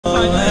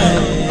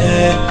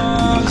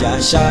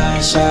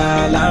ṣàṣà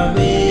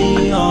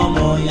láàrin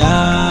ọmọ ìyá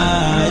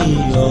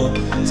iyọ̀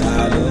ta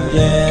ló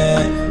yẹ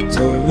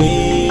torí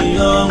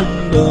ọ̀hún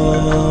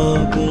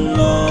lọ́gùn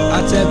lọ.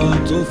 Atẹ́gùn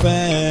tó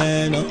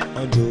fẹ́ náà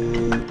ọjọ́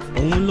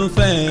òun ló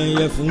fẹ́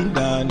yẹ fún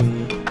dànù.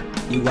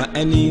 Ìwà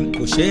ẹni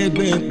kò ṣeé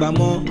gbé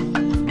pamọ́,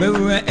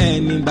 bẹ́rù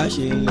ẹni bá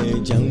ṣe lè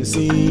jẹun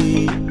sí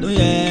ló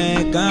yẹ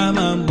ká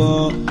máa ń bọ̀.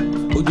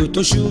 Òjò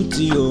tó ṣú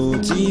tí ò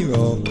tí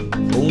rọ̀,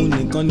 òun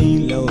nìkan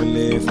nílẹ̀ ò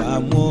lè fà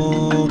mọ́.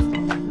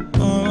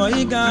 Ọ̀rọ̀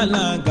yìí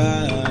gàlágà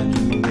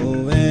jù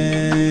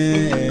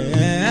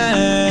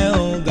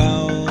ó ga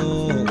ó.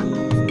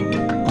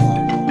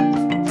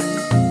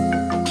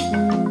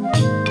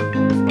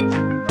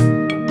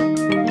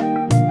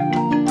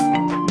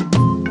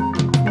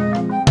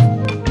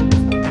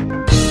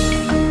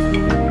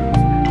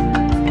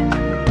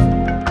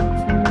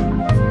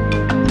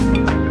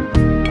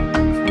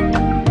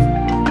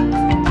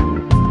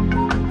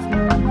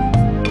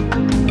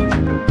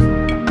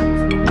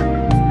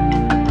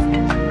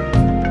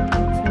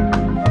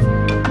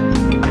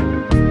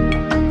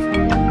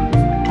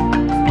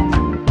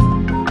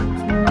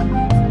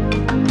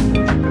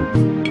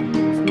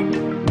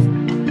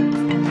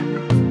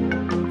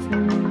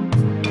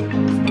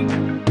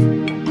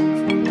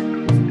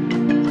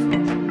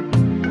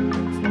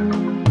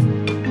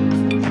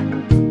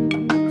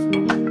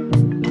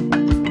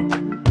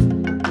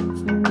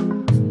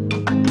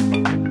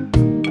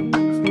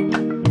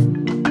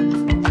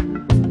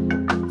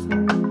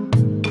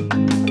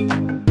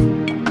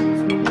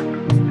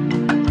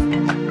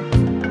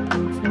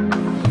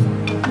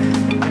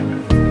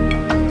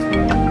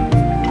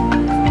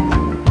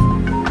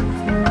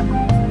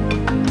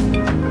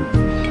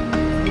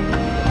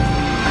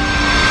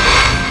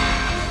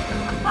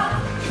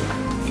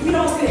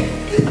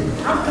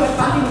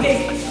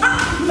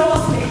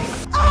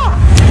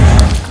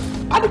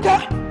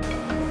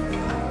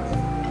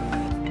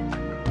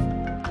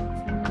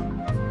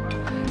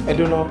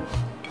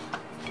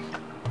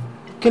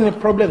 Kí ni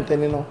problem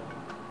tẹ́ni náà?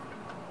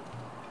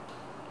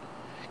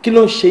 Kí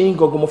ló ń ṣe yín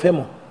gangan mo fẹ́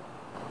mọ̀?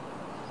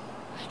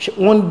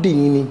 Wọ́n ń dè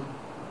yín ni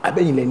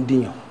abẹ́yìn lẹ́ ń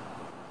dèyàn?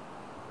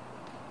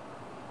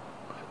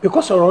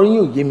 Because ọ̀rọ̀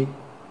yín ò yé mi.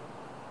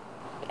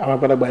 Àwọn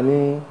àgbàlagbà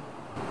ní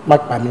má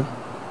pa mí,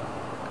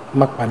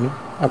 má pa mí,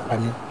 má pa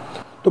mí.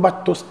 Tó bá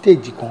tó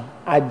stage kan,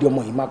 á di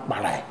ọmọ yìí má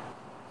para ẹ̀.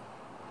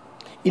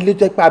 Ilé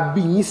tó ẹ pa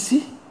bí yín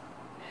sí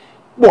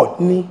pọ̀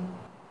ní.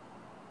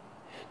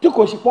 Tí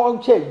kò ṣe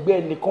pọ́n ṣe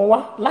ìgbẹ́ nìkan wá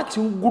láti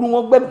gúrú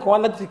wọn gbẹ́ nìkan wá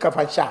láti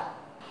Kàfàṣà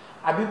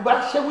àbí bá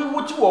ṣe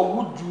wíwú tí wọ́n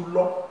wú jù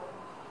lọ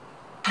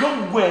ló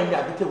ń gun ẹ̀yìn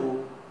àbí tẹ̀wọ́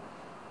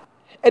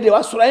ẹ̀dẹ̀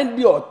wá sọ̀rọ̀ ẹ̀ ń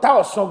di ọ̀tá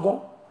ọ̀sán gan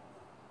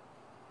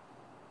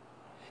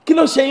kí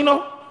ló ṣe yín náà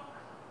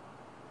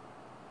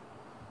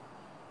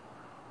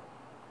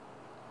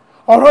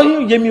ọ̀rọ̀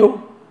yín yé mi o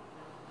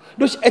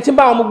ẹ ti ń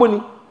bá àwọn ọmọ gbó ni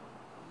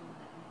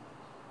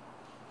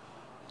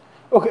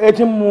ok ẹ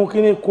ti ń mu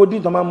kí ni kò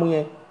dín tán máa mu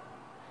yẹn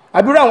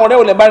àbúrò àwọn ọ̀rẹ́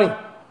ò lè bá rìn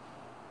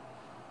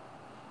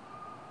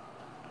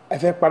ẹ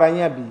fẹ́ para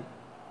yín àbí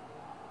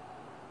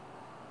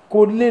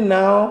kò lè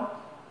náà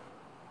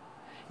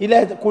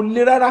ilé kò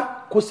lè rárá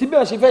kò sí bí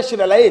wọ́n ṣe fẹ́ ṣe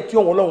lálàyé tí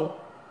òun lọ́hùn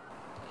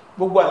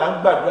gbogbo àlá ń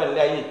gbàdúrà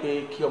nílé ayé pé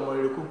kí ọmọ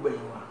rere kó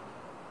gbẹ̀yìn wa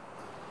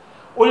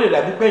ó lè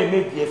dàbí pé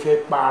méjì ẹ fẹ́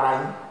pa ara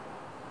yín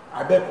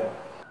abẹ́kọ̀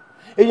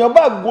èèyàn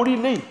bá gorí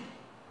ilé yìí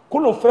kó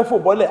ló ń fẹ́ fò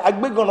bọ́lẹ̀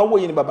agbégànnà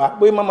wòye ni bàbá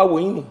pé má má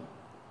wòye ni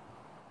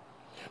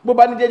bó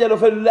bá ní jẹ́jẹ́ ló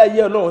fẹ́ lulẹ̀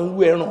ayé ọlọ́run ń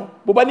wú ẹran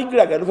bó bá ní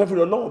gíràgà ló fẹ́ fi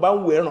ọlọ́run bá ń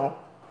wú ẹran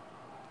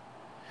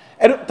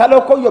ta ló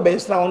kọ́ yọ̀bẹ̀ ń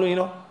sin àwọn olóyin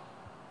náà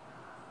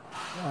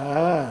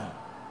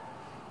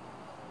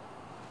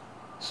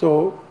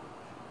so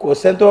kò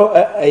sẹ́ńtọ́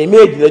ẹ̀yìn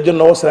méjì lọ́jọ́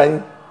náà síra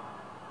yín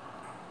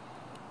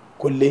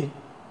kò lé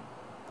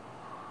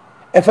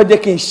ẹ fẹ́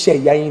jẹ́ kí n ṣe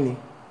ìyá yín ni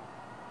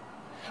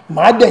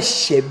màá dẹ̀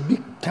ṣe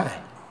big time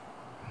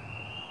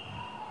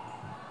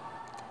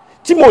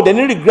tí mo dẹ̀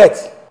ní regret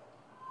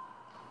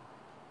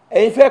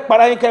ẹ̀yin fẹ́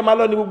para yín kẹ́ máa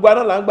lọ ní gbogbo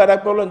aná là ń gbàdá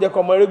pé ọlọ́run jẹ́ kọ́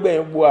ọmọ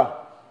erégbẹ̀yìn bu wa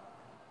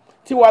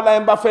tí wàhálà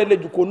yẹn bá fẹ́ lè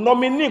jù kó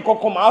nọ́mínì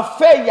kankan máa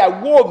fẹ́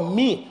ìyàwó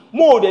mi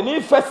mo ò dẹ̀ ní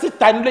fẹ́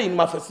síta nílé yìí ni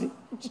máa fẹ́ sí.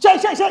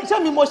 ṣé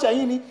mi mo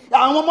ṣẹ̀yìn ni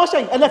àwọn ọmọ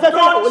ṣẹ̀yìn ẹlẹ́fẹ́ fẹ́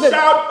don't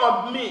shout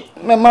of me.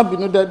 ẹ má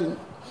bínú dádì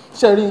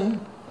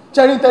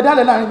ṣẹ̀rí tẹ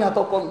dálẹ̀ láàrin ní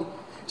àtọkọ mi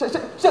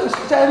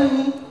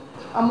ṣẹ̀rí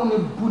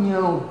amúnibú ni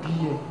ẹran òbí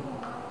ẹ̀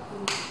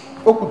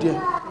ó kù díẹ̀.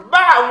 bá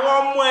àwọn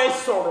ọmọ ẹ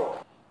sọ̀rọ̀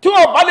tí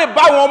o bá lè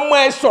bá àwọn ọmọ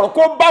ẹ sọ̀rọ̀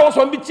kó bá wọn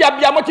sọ̀rọ̀ bí tí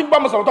abiyamọ ti ń gbọ́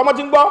ọmọ sọ̀rọ̀ tọmọ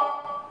ti ń gbọ́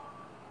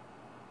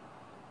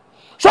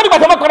sọ́ọ́dì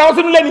gbàtọ́ ọmọ kọ́ra wọn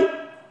sínú lẹ́ni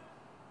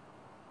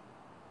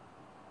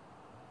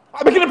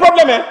àbí kí ni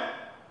problem ẹ.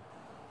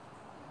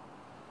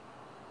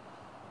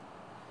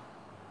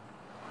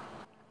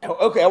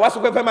 ok ẹ wá sọ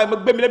pé fẹ́ máa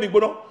gbé mi lẹ́mìí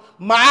gbóná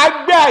màá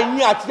gbé àyìn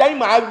àti àyìn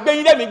màá gbé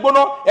yín lẹ́mìí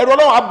gbóná ẹ̀rọ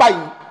ọlọ́run á bá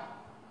yín.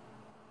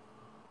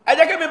 ẹ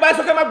jẹ́ kí mi bá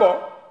sọ́kẹ́ má gbọ́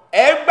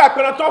ẹ gbà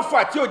pẹ́rẹ́ tó fà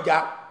tí ò já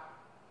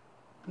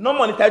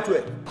nọ́mọ̀ ní táìtù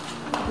ẹ̀.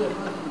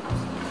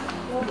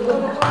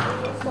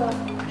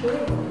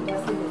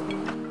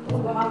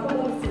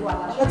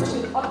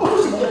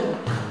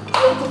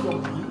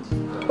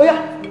 Oya,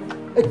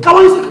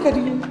 káwọn yín sí kékeré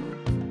yín.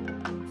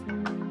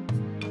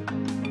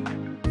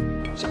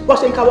 bó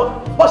ṣe ń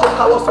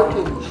káwọ́ sókè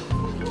ni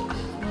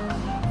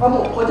ọmọ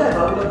kọjá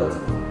ìbáwí lọ́dọ̀ tí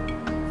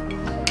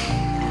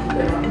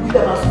ibi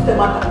tẹ́ máa sún tẹ́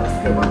máa dàgbà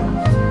sí ẹ̀ máa.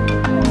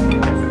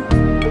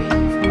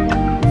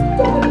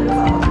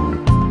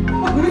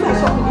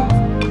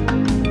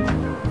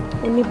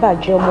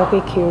 Oníbàjẹ́ ọmọ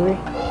kékeré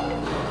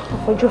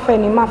àfojúfẹ́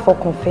ni má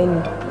fọkàn fẹ́ ni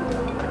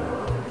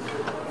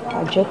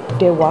àjẹ́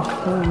dẹwà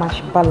fún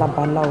máṣe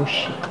bálabàla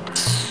òṣì.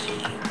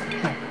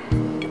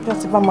 Bí wọ́n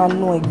ti bá máa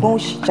nu ẹ̀gbọ́n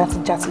òṣì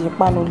játijàti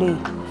ìpanu lé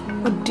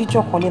ó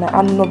díjọ́ kan lẹ́nà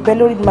ànàbẹ́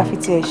lórí ni máa fi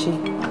tiẹ̀ ṣe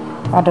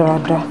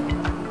rádaràda.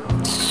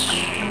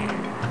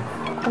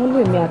 Wọ́n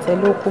lè mi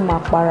àtẹ́lókù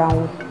máa para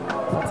wọn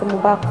àti mo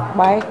bá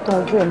pa ẹ́ tán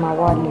ojú ẹ̀ máa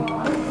wálẹ̀.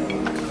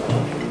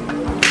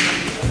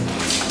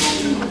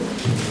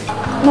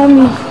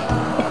 Mọ́mí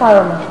ẹ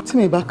káàárọ̀ mọ́. Tí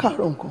mi bá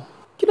káàárọ̀ nǹkan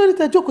kí ló dé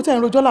tẹ jókòó tẹ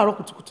ń rojọ́ láàárọ̀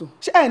kùtùkùtù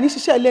ṣé ẹ̀ ní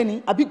ṣiṣẹ́ ilé ni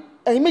àbí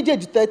ẹ̀yin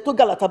méjèèjì tẹ tó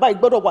gàlàtà báyìí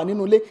gbọ́dọ̀ wà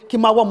nínú ilé kí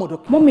n máa wọ́ ọmọdọ̀.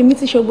 Mọ́mí mi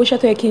ti ṣe gbogbo iṣẹ́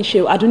tó yẹ kí n ṣe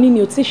àdúní ni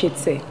ò tí ì ṣe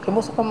tẹ̀. kí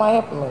mo sọ pé máa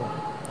help me.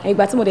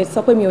 Ìgbà tí mo dẹ̀ ti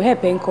sọ pé mi ò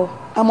help ẹ ńkọ́.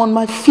 I'm on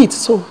my feet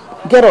so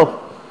get up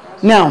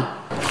now.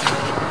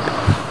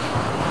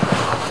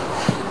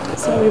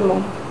 Sorry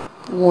mom.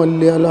 Wọ́n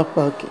lé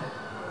alápàkì.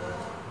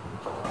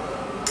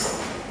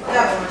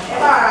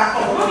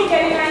 Mọ́mí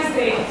kẹ́ni nice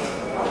day.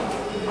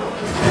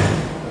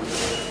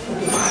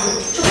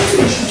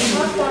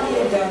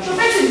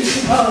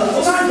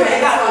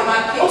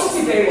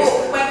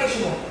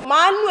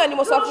 Màá nù ẹ ni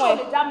mo sọ fún ẹ.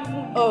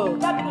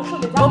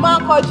 Mo máa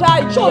ń kọjá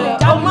ìyẹn.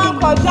 Mo máa ń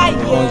kọjá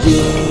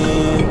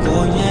ìyẹn.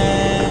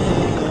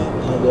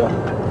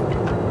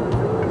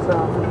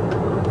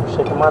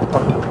 Ṣé kí n má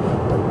tán?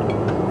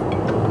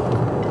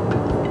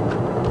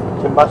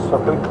 Tí n bá sọ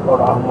pé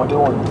ọ̀rọ̀ àwọn ọmọdé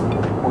wọ̀nyí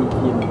ó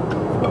yé mi.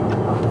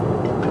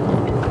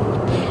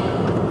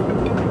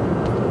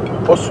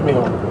 Ó sún mi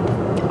o.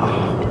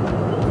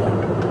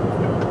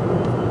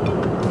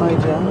 My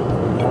dear,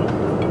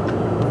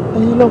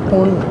 ẹ̀yin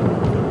lọ́kùnrin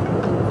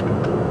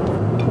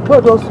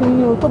gbọ́dọ̀ sún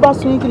yín o tó bá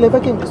sún yín kí lẹ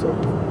fẹ́ kí n sọ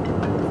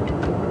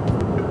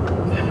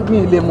mi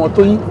ì lè mọ̀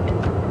tó yín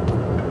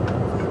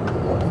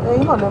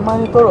ẹ̀yin náà lè máa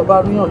ní tọ́rọ̀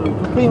bá ríyàn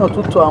lójú kéèyàn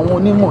tún tọ̀ àwọn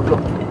onímọ̀ lọ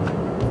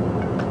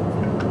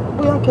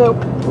bóyá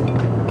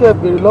kẹ́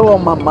béèrè lọ́wọ́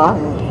màmá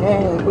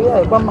bóyá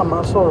ẹ bá màmá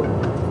sọ̀rọ̀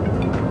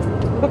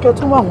bí kẹ́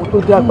tún wà àwọn tó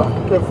dàgbà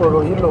kẹ́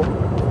fọ̀rọ̀ yìí lọ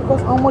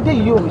because àwọn ọmọdé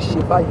yìí ò ń ṣe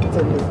báyìí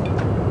tẹ́lẹ̀.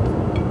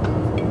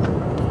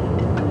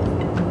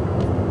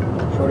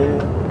 Sori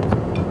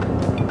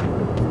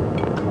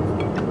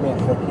mi ò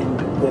fẹ́ kí n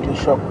délé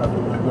ṣọ́ọ̀bù àti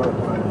ìgbẹ́ ọ̀rọ̀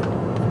tó wà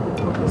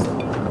lẹ́yìn.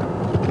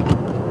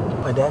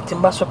 Pẹ̀dẹ́ tí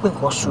n bá sọ pé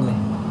nǹkan sú mi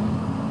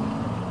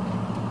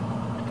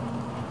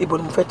ibo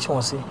ni mo fẹ́ tí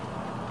wọ́n sí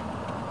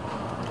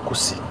kò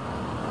sí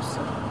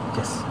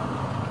yes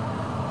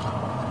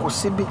kò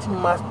sí bí tí mo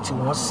máa tì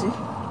wọ́n sí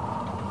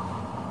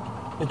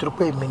nítorí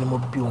pé èmi ni mo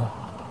bí wọn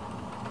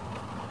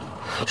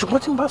ṣùgbọ́n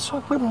tí n bá sọ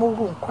pé mo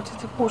ro nǹkan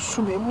títí kó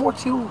sú mi mo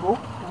ti rò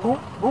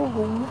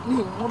ní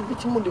ìwọ̀n bí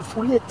tí mo lè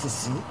forí ẹ̀ tì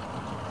sí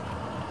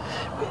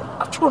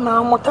àtúrò náà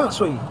ọmọ tá à ń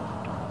sọ yìí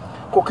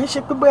kò kí ń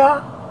ṣe pé bóyá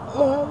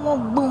wọ́n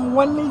gbé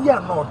wọn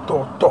níyànà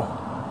ọ̀tọ̀ọ̀tọ̀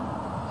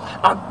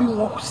àbí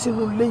wọn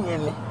sínú ilé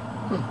yẹn ni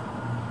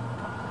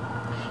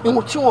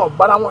ìwọ̀n tí wọ́n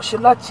bára wọn ṣe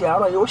láti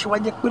àárọ̀ yìí ó ṣe wá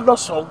jẹ́ pé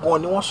lọ́sàn-án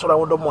gan ni wọ́n sọra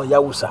wọn lọ́mọ ìyá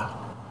Hausa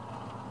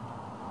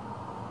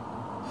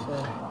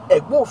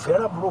ẹ̀gbọ́n ò fẹ́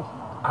rábúrò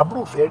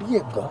àbúrò ò fẹ́ rí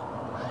ẹ̀gbọ́n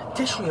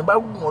tíṣù yẹn bá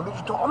wù wọn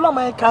lójú tán ọlọ́mọ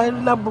yẹn ká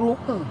rí lábúrò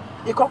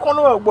ìkọ́kọ́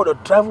náà gbọ́dọ̀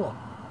travel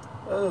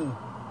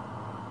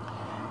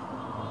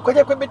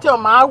kọjá pé bí tí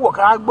wọn máa wọ̀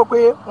ká gbọ́ pé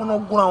wọ́n náà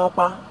gún àwọn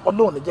pa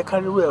Ọlọ́run ní jẹ́ ká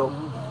rírú ẹ̀ o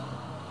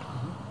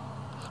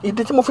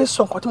ìdí tí mo fi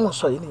sọ nǹkan tí mo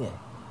sọ yìí nìyẹn.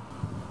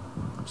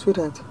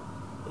 Sweetheart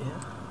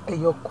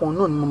ẹyọ kan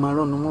náà ni mo máa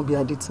rán ọmọ bíi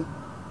adití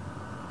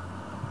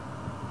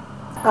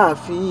a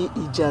fi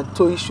ìjà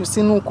tó iṣu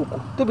sínú ìkòkò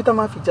débi tá a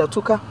máa fi ìjà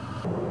túká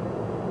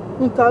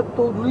níta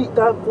tó rí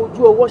ta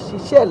fojú ọwọ́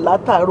ṣiṣẹ́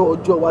látàárọ̀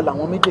ọjọ́ wa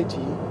làwọn méjèèjì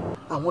yìí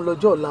àwọn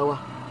lọ́jọ́ ọ̀la wa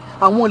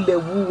àwọn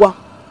lẹ̀wù wa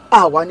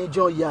àwa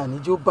níjọ́ ya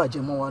àníjọ́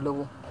bàjẹ́ mọ́ wa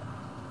lọ́wọ́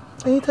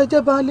ẹ̀yin tẹ́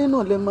jẹ́ baálé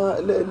náà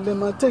lè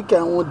máa take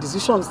àwọn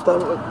decisions tá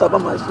a bá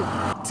máa ṣe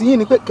tìyín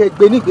ni pé kẹ́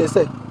gbé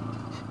nígbésẹ̀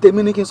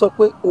tèmi ni kí n sọ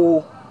pé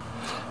o.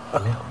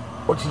 àmì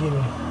ó ti yé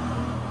mi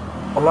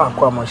Ọlọ́run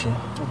kó àmọ́ ṣe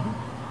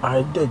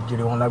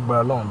àìdẹ́jìrì wọn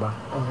lágbára Ọlọ́run bá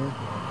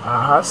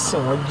àá sì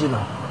wọ́n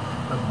jìnnà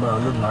lágbára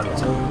Olódùmarè.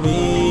 torí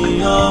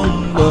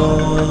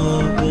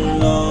ọ̀ngbọ̀n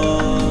lọ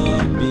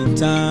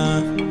bìtá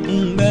ń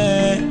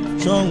bẹ́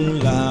ṣọ́hun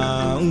là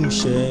ń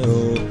ṣe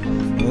o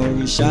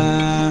òrìṣà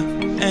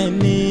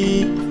ẹni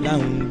là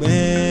ń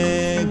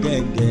gbẹ́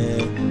gẹ́gẹ́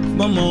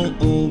bọ́mọ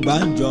ò bá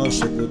jọ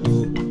ṣòkòtò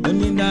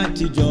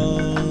onídàájíjọ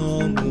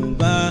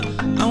bùbá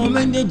àwọn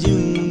méjèèjì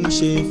ń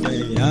ṣe fẹ́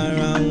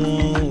ara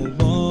wọn ò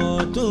gbọ́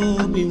tó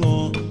bí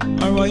wọn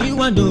ọ̀rọ̀ yìí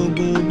wá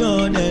dògùn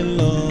dọ́dẹ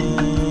lọ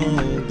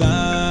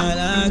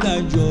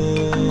gàlágàjò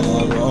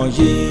ọ̀rọ̀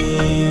yìí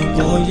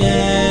kò yẹ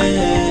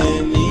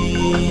mí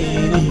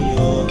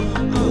nìyọ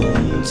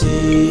ohun tí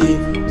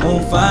ó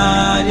fà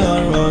á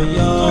yọ̀rọ̀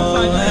yọ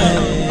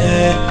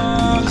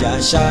ìjà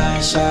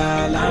ṣáṣá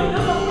láwọn.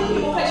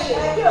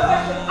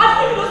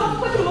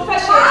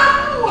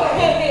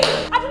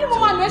 Adúlé mo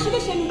máa nù ẹ́ ṣe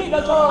léṣe nílé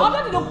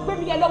ọdún ìdílé gbé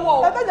mi yẹn lọ́wọ́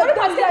o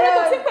orúkọ tí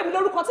mo ti pè mí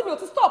lórúkọ tí mi ò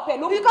ti stop ẹ̀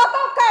lórúkọ. ìkọ́ tó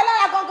ń ká ẹ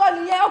lára gangan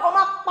nìyẹn ọkọ̀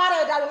máa parẹ́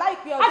ìdàrú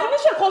láìpẹ́ ọjọ́.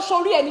 àdìníṣe kan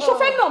sórí ẹ̀ ní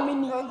sọ́fẹ́ náà mi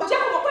ni jẹ́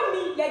kó mọ̀ pé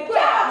mi lẹ́gbẹ́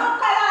ẹ̀. ìkọ́ tó ń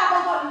ká ẹ lára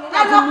gangan nìyẹn.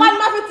 ẹnu ọpá ni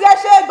má fi tiẹ̀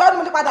ṣe ìgbọ́n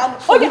mi ní padà nù.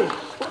 ó yẹ.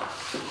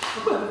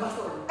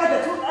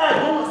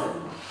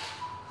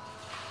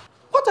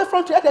 What a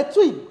front ẹ̀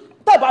tún yìí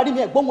tá ìbá rí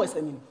mi ẹ̀gbọ́n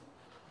ẹsẹ̀ mi ni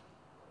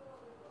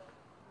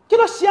kí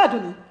ló ṣe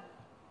àdùnní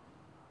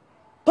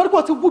torí pé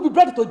o ti wú bí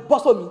búrẹ́dì tó bọ́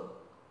sómi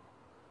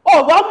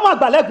ọ̀wọ́ á mú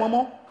àgbàlẹ́gbọ̀n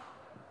mọ́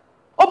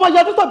ọmọ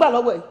yẹdún tó gbà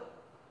lọ́wọ́ ẹ̀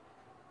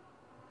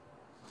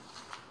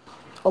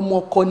ọmọ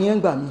ọkọ ni ẹ̀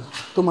ń gbà mí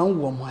tó máa ń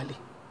wù ọmọ àlè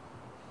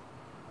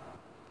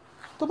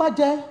tó bá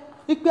jẹ́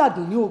wípé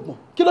àdùnní ògbọ̀n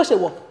kí ló ṣe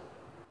wọ̀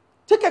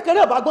tí kékeré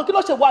ọ̀bá gbọ́n kí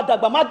ló ṣe wọ̀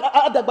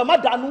àdàgbà má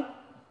dànù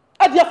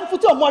ẹ̀dìyẹ funfun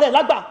tí ọmọ rẹ̀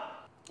lágbà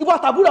ìwà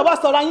tàbúrò wa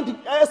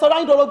sọ̀rọ̀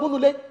ayín dorogún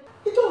nulẹ̀.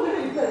 ìjọ òun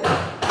lè bẹ̀rẹ̀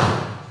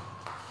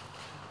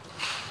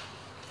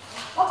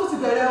wọ́n tún ti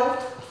bẹ̀rẹ̀ o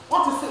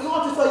wọ́n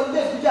ti sọ ilé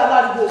ìdílé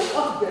aláriwo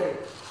wọ́n ti bẹ̀rẹ̀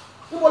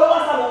níbo ló wá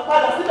sálọ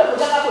padà síbẹ̀ tó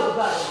jáká tó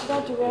dùgbà rẹ̀.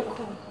 dájú rẹ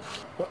kọ.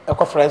 ẹ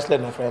kọ fúnra ẹ sílẹ̀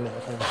náà fúnra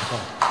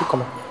ẹ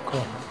kọ́mọ.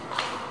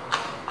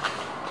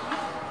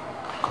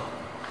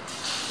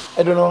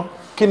 ẹ dùnú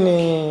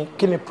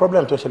kí ni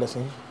problem tó ṣẹlẹ̀ sí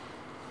yín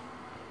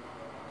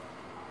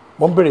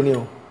mo ń bèrè ni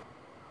o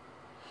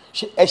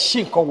ṣe ẹ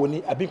ṣí nǹkan wò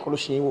ni àbí nǹkan ló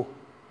ṣe yín wò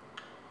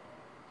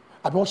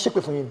àbí wọ́n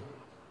ṣépè fún yín ni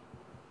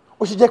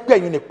ó ṣe jẹ́ pé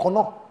ẹ̀yin nìkan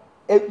náà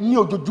ní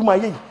ojoojúmọ́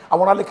ayé yìí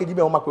àwọn ará lẹ́kẹ̀ẹ́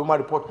jíbẹ̀ wọ́n máa pè wọ́n máa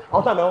report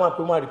àwọn táwọn máa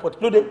pè wọ́n máa report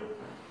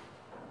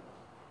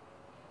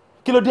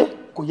kí ló dé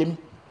kò yé mi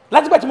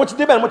láti gbà tí mo ti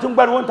débẹ̀ ni mo ti ń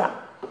gbáriwo ń ta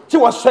tí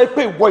wọ́n sọ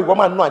pé ìwọ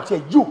máa ná àti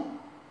ẹ̀ yíò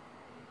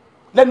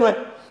lẹ́nu ẹ̀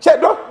ṣe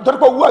dọ́tí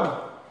pé owó àbí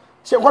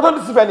ṣe nǹkan tó ń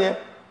sì fẹ́ ni ẹ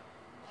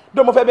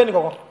dọ́ mo fẹ́ bẹ́ẹ̀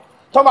nìkan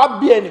tó bá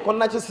bí ẹ nìkan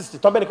 1960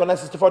 tó bẹ́ẹ̀ nìkan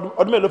 1964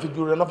 ọdún mẹ́rin ló fi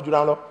ju rẹ̀ náà fi ju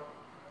ra lọ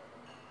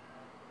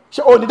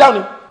ṣe o ní dáhùn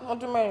ni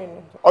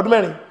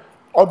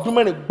ọdún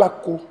mẹ́rin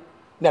gbáko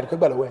ní àdúgbò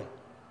gbà lọ́wọ́ ẹ̀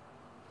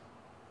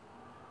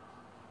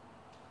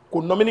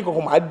kò nọ mí ní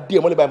kankan máa dé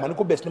ẹ mọ́lẹ̀ báyìí máa ní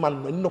kó bẹ̀rẹ̀ sí ní máa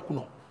nà nínú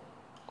kùnà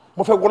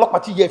mo fẹ́ wọlọ́pàá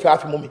tí yẹ ìfẹ́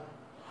àfi mú mi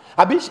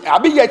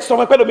àbí yẹ ti sọ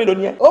fún ẹ pẹ́ lómi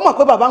lónìí ẹ. ó mọ̀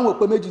pé bàbá ń wò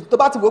pé méjì tó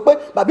bá ti wò pé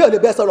bàbá ò lè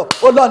bẹ́ẹ̀ sọ̀rọ̀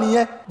ó lọ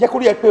nìyẹn. jẹ́ kó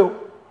rí ẹ pé o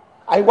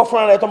àyíwọ́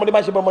fúnra rẹ tọmọdé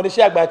máa ṣe bọ́ ọmọdé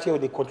ṣé àgbà tiẹ̀ ò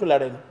lè control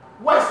rẹ ni.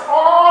 waste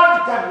all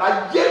the time la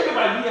yé mi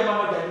máa yí ẹ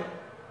máa jẹ ní.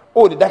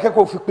 o lè dákẹ́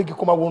kó o fi pégi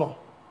kó máa wúràn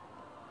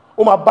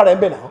ó máa bára ẹ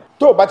bẹ̀ náà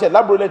tó o bá tiẹ̀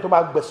lábúrò lẹ́yìn tó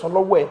máa gbẹ̀san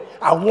lọ́wọ́ ẹ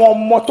àwọn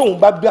ọmọ tóun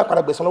bá bí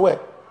àpàdà gbẹ̀san lọ́wọ́ ẹ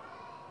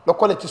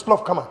lọ́kọ́lẹ̀ ti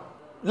slough kama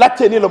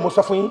láti ẹni lọ mo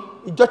sọ fún yín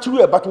ìjọ tí irú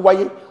ẹ̀ bá tún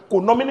wáyé kò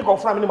ná mí nìkan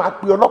fúnra mi ni màá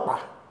pe ọlọ́pàá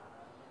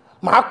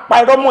màá pa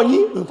irọ́ mọ́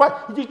yín nfa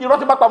irọ́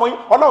tí bá pa mọ́ yín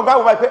ọlọ́run bá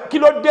wọ báyìí pé kí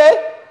ló dé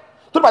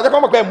tó bá jẹ́ kó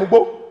mọ̀ pé ẹ̀ mú gbó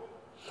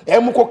ẹ̀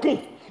mú kokéè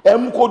ẹ̀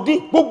mú kó dín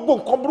gbogbo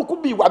nǹkan burúkú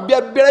bíi ìwà bí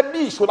abẹ́rẹ́ bí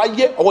ìṣòro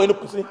ayé ọwọ́ inú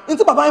kù sí. ní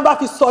tí bàbá yín bá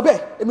fi sọ bẹ́ẹ̀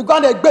èmi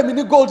gan ẹgbẹ́ mi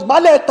ní gold má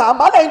lè tà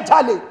má lè ń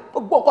jalè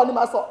gbogbo nǹkan ni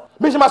màá sọ.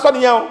 bí ṣe máa sọ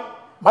nìyẹn o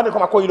má ní kó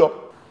máa kó yín lọ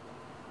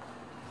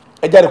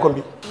ẹ jáde kó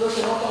mi.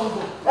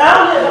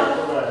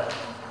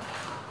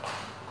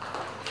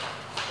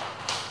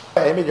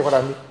 ẹ méje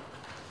padà mi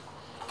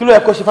kí ló yẹ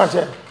kó ṣe fáǹtì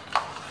ẹ.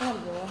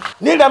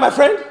 Kneel down, my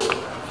friend.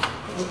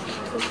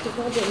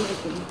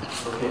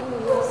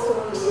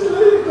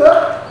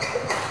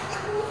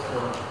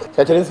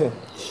 Ṣètìlẹ́sìn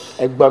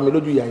ẹ gbà mí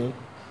lójú ìyá yín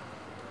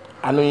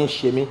àánú yín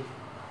ṣe mí.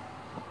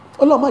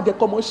 Ọlọ́run má jẹ́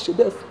kọ́ ọmọ ṣe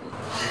bẹ́ẹ̀ fún mi.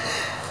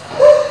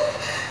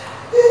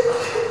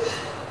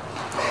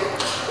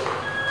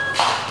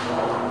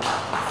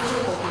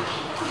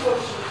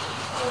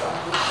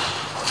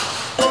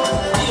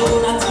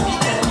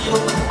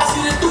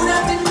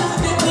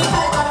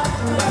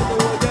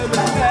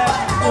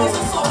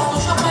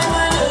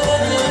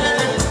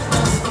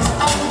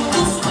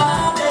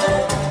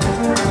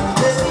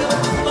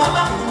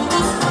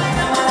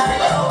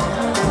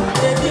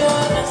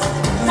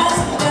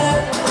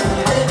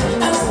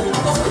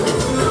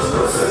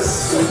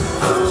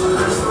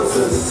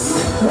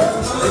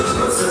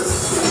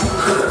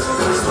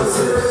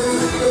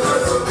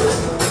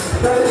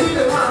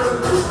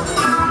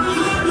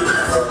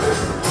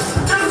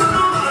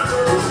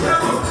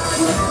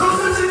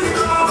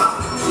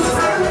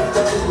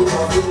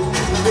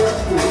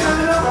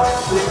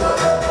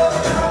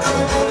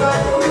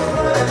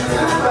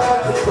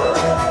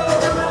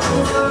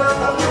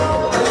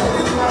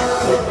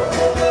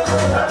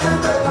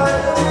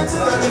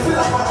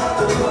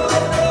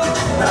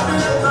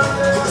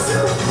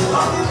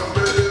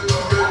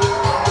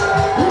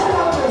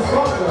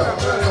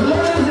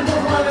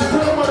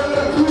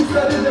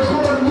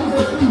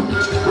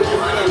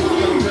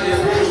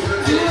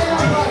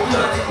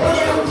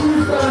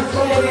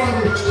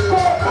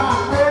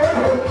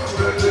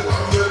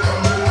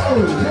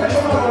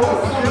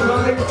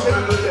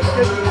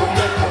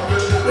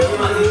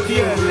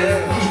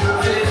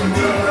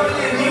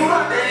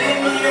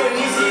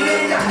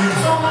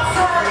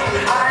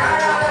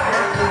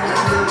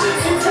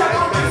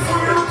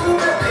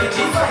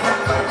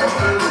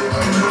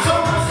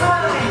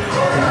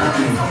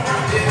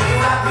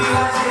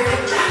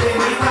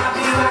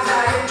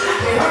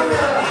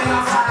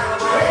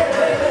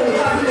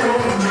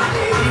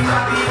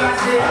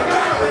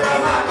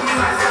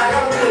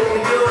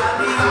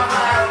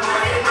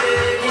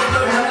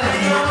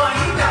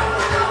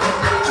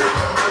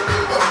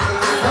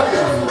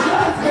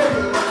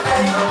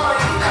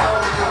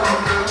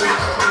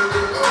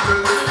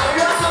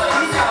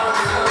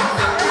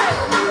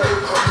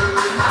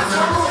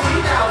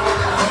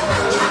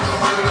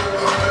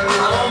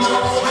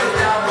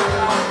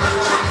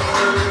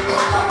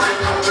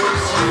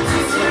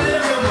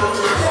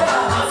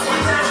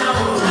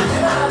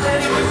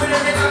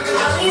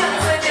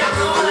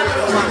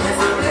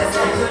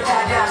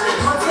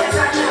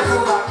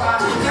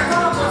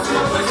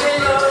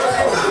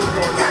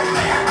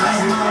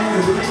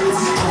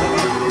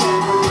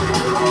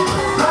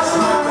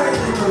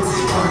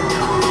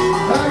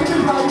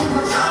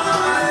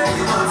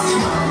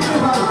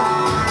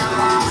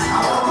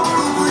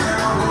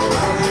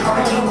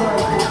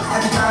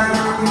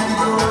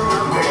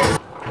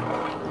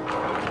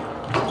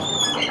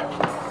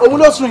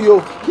 ló sùn yìí o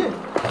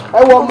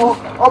ẹ wọ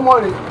ọmọ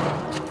rẹ̀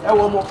ẹ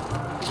wọ ọmọ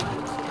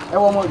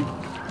rẹ̀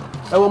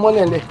ẹ wọ ọmọ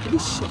lẹ́lẹ̀.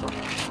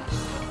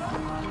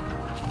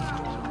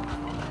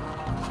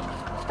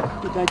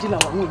 ìdájí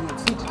làwọn àwọn èèyàn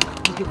tí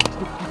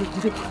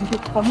dìde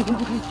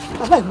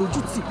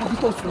aláìlójútì ibi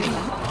tó sùn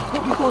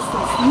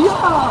sí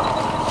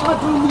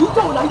adùn ní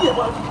ìjọ láyé ẹ̀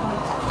wá.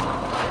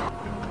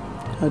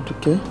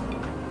 Àdùkẹ́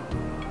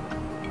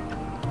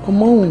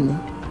ọmọ òun mi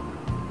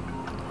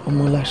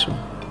ọmọ láṣọ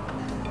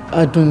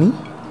Àdùnní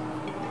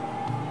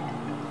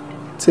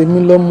tèmi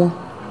lọ́mọ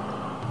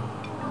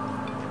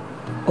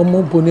ọmọ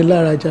boni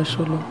lára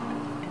jáṣọ lọ.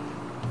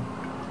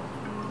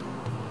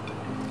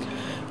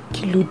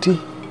 Kí ló dé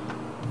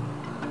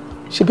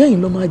ṣe bẹ́ẹ̀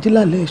yìí lọ́mọ ají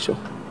lálẹ́ ẹ̀ṣọ́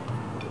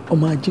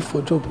ọmọ ají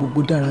fọjọ́ gbogbo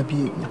dára bí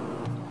èmi.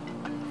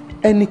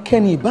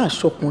 Ẹnikẹ́ni ìbá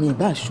aṣọkùnrin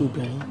ìbá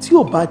aṣọbìnrin tí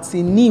ò bá ti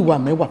ní ìwà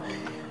mẹ́wàá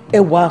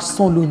ẹwà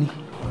asán lónìí.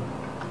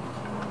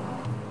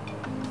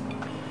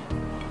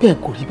 Bẹ́ẹ̀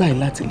kò rí báyìí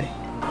látilẹ̀.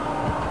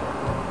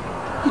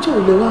 Ìjọ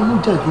ilẹ̀ wa mú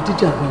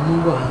jàgídíjàgan mú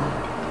wà á.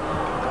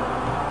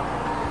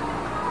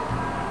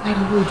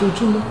 Ariwo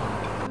ojoojúmọ́.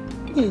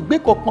 Ní ìgbé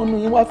kankan nu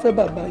yín wá fẹ́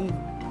bàbá yìí.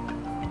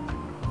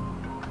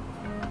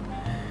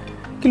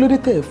 Kí ló dé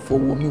tẹ́ ẹ̀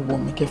fọwọ́ mi wọ̀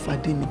mí kẹfà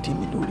dé mi dì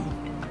mí lórí?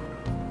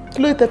 Kí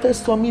ló dé tẹ́ fẹ́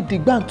sọ mí di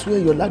gbàǹtú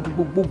ẹ̀yọ̀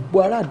ládùúgbò gbogbo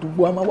ará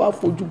àdúgbò a máa wá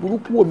fojú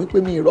burúkú wò mí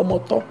pé mi ìrọ́mọ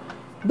tọ́?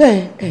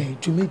 Bẹ́ẹ̀ ẹ̀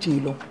ju méjì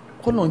lọ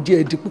kọ́nà jẹ́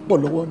ẹ̀dí púpọ̀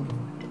lọ́wọ́ mi.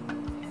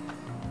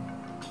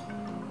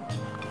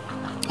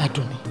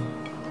 Àdùnní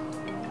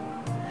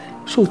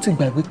ṣé o ti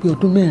gbàgbé pé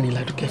ọdún 4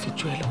 ládùúkẹ́ fi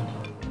jù ẹ lọ ni?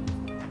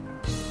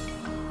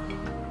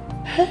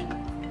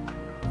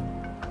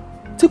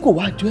 Tí kò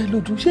wá jọ ẹ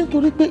lójú ṣé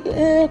nítorí pé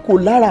kò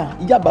lára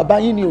ìyá bàbá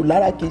yín ni ò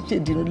lára kì í ṣe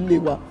ìdìrín nílé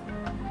wa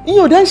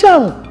ìyẹn ò dẹ́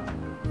ṣàrùn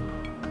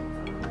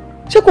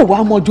ṣé kò wá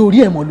ọmọjọ orí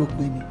ẹ̀ mọ́ ló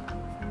pe ni?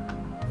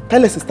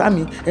 Tẹ́lẹ̀ sìsá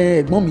mi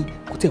ẹ̀gbọ́n mi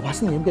kò tẹ̀ wá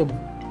sí yẹn bẹ̀ mọ́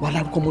wà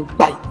lárúkọ mọ́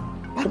báyìí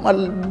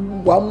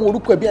wà á mú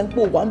orúkọ ẹbí ẹ̀ ń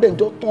pò wà ń bẹ̀ ń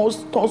jọ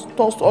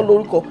tán sọ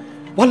lórúkọ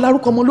wà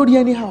lárúkọ mọ́ lórí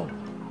anyhow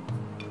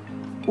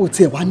ò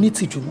tiẹ̀ wá ní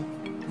tìjú mọ́.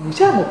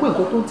 Ṣé àmọ́ pé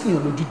nǹkan tó ń tìyàn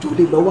lójú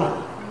jòlè lọ́wọ́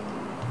àná?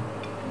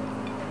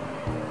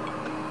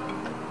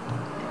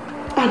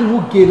 Ariwo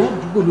gè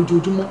ládùúgbò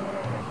lójoojúmọ́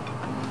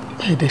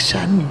ẹ̀ẹ́dẹ̀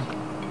ṣàánú mi.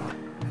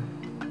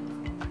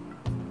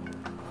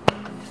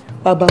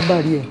 Bàbá ń bá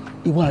rí ẹ̀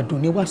ìwà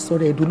Àdùnní wá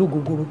sọ̀rọ̀ ẹ̀dùn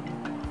ológogoro.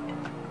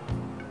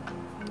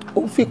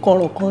 Ó fi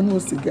kànràn kan nù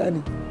sìgá ni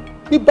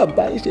bí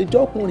bàbá yìí ṣe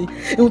jọ́kùnrin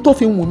ohun tó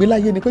fi wù mí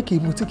láyé ni pé kì í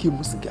mutí kì í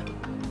mu sìgá.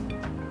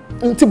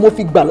 Ohun tí mo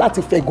fi gbà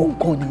láti fẹ́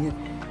gangan nìyẹn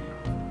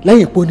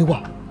lẹ́yìn pé ó níwà.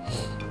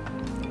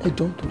 Ẹ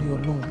jọ̀ọ́ nítorí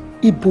Ọlọ́run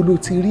ibo ló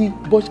ti rí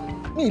bọ́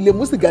mi ì lè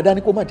mú sìgá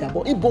dání kó má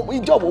jábọ́ ibo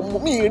ìjọ̀wọ́ mu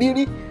mi ì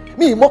rírí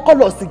mi ì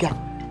mọ́kọ́lọ̀ sìgá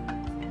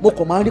mo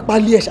kàn máa ń rí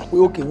pálí ẹ̀ṣà pé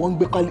òkè wọ́n ń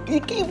gbé pálí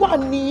kí wà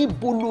ní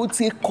ibo ló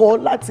ti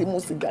kọ́ láti mu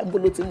sìgá ibo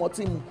ló ti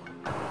mọtí mu.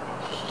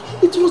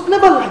 It was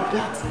never like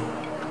that.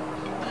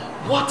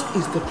 What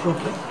is the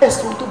problem?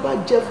 Ẹ̀sùn tó bá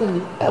jẹ́ fún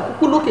mi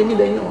ẹ̀kúkú lókè mi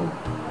lẹ́yìn ọ̀run.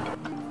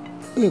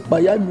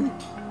 Ìpàyà mi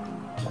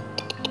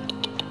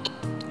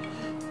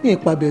ní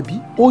ìpa bẹ̀bí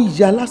ó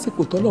ya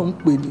lásìkò tọ́lọ̀ ń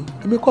pè ní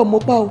èmi kọ́ mo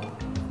pa o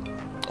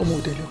ọmọ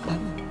òdẹ lè pa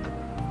mí.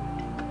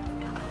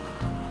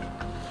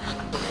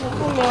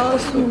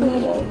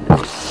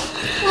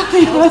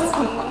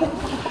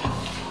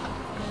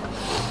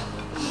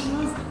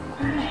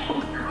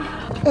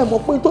 Ẹ mọ̀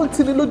pé tó ń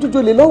tini lójújò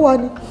lè lọ́wọ́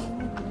ni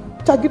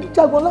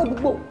jàgídíjàgan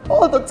ládùúgbò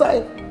all the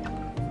time.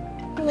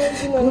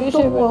 Ní tó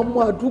wọn ọmọ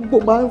àdúgbò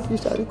máa ń fi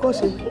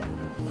ṣàríkọ́ṣe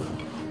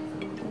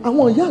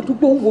àwọn ìyá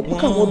àdúgbò ń wò pé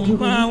káwọn bí rú.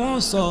 wọ́n bá wọn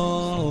sọ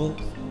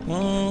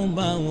wọ́n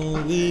bá wọn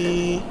wí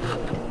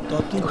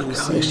tọ́tún tó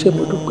sí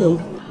wọn kò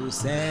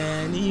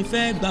sẹ́ni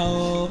fẹ́ gbà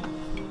ọ́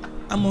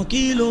àmọ́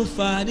kí ló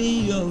fà ní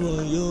ọ̀rọ̀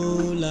yóò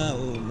la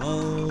ò mọ́.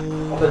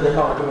 wọ́n fẹ́ jẹ́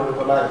káwọn tó lọ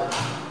lọ́kọ́ láì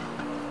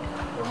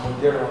ọmọ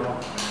jẹ́rìí ọmọ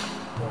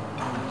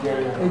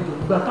ẹjọ́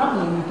ìgbà táwọn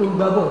ẹni tó ń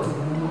gbá bọ̀ ti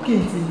mú kí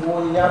n ti.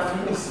 wọ́n ya fi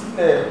mí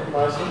sílẹ̀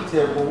máa ṣe ń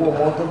tiẹ̀ gbowó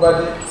ọmọ tó bá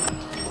dé.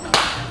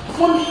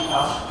 wọ́n ní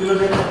kí ló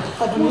dé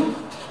Àdùnní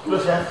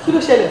kí ló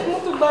ṣẹlẹ̀. mo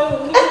ti gbá yọ̀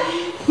ní.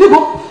 níbo.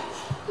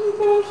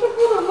 mo ṣe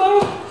kúrò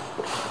báyìí.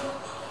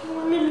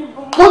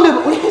 wọ́n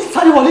lè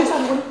sáré wọlé.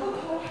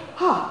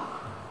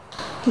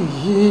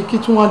 èyí kí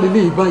tún wá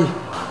lélẹ́yìí báyìí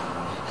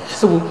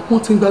ẹ wo wọ́n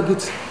ti ń gbá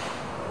géètì.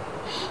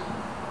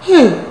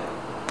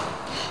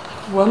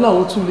 wàhálà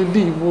àwọn tún lè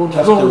lé ìwọ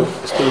lọ́rùn.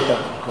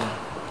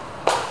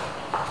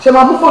 ṣe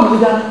máa mú fóònù mi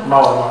dání.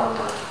 máa wà máa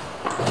rà.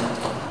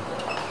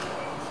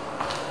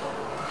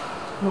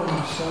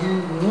 lọ́rùn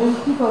ṣàmúlò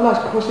ní wàhálà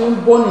àṣàkó ṣe ń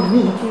bọ́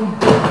nìmí tó ń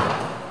bọ́.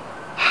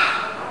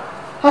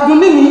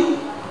 Àdùnní mi.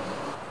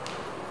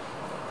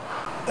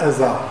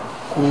 ẹ̀sà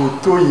kò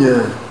tó yẹ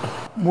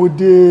mo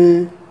dé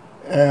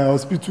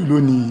hospital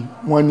lónìí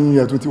wọ́n ní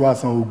ẹ̀tún tí wàá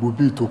san ògbó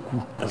bíi tó kù.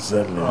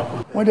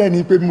 wọ́n dẹ̀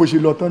ní pé bí mo ṣe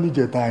lọ tán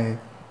níjẹta yẹn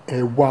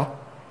ẹ̀ wá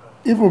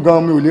even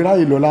gan mi ò lè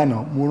ráyè lọ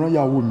lánàá mo rán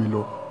ìyàwó mi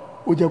lọ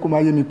ó jẹ́ kó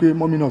máa yé mi pé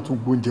mọ́mí náà tún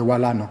gbóúnjẹ wá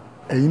lánàá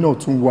ẹ̀yin náà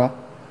tún wá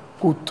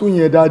kò tó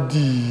yẹn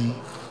dádì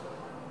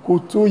kò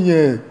tó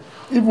yẹn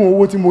even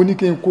owó tí mo ní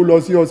kí n kó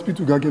lọ sí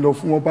hospital gan kí n lọ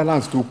fún wọn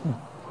balance tó kù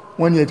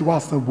wọ́n ní ẹ ti wá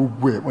san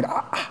gbogbo ẹ̀ wọ́n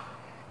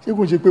ṣé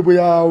kò ṣe pé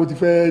bóyá ó ti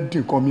fẹ́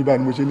dín nǹkan mi báyìí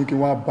ni mo ṣe ní kí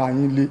wọ́n bá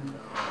yín lé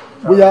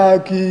bóyá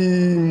kí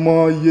n mọ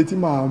iye tí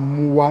màá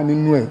mú wá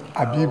nínú ẹ̀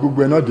àbí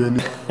gbogbo ẹ̀ náà dẹ̀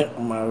ni.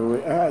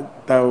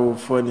 Taiwo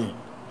funny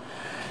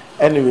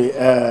anyway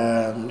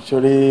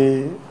sori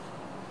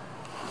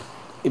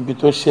ibi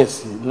tó ṣẹ̀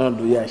sí náà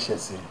ló yà ṣẹ̀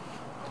sí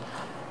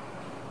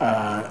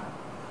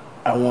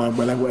àwọn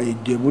àgbàlagbà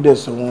Ìjẹ̀bú-Òde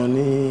sọ wọn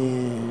ní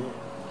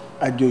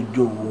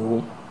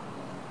àjòjòwò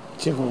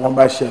tí nǹkan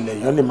bá ṣẹlẹ̀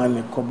èèyàn lè má ní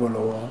kọ́bọ̀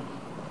lọ́wọ́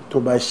tó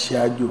bá ṣe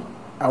àjò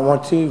àwọn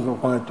tí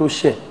nǹkan tó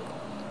ṣẹ̀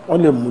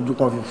wọ́n lè mójú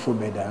kan fi fò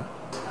bẹ̀dá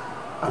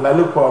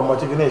àlálùpọ̀ ọmọ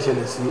tí kìíní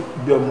ìṣẹ̀lẹ̀ sí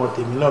bí ọmọ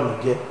tèmi náà ló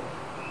jẹ́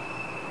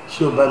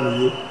ṣé o bá mi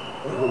yé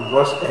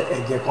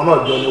ẹ̀jẹ̀ kan náà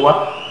jọ ni wá.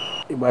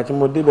 ìgbà tí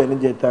mo débẹ̀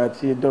níjẹta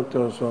tí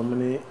dókítà sọ mi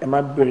ní ẹ má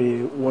béèrè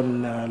wọn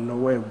náà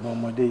lọ́wọ́ ẹ̀gbọ́n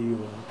ọmọdé yìí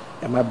o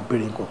ẹ má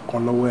béèrè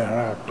kankan lọ́wọ́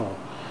ẹ̀rá àtọ̀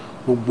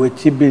gbogbo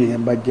etí béèrè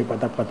yẹn bá jẹ́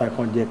pátápátá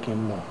kan jẹ́ kí n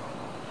mọ̀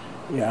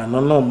ìyànà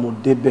náà mo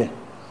débẹ̀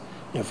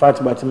in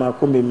fact bá ti máa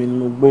kó mi ni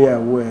mo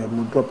gbéyàwó ẹ̀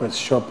mo drop ẹ̀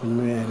shop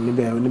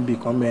níbẹ̀ níbi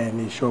kan bẹ́ẹ̀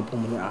ní shop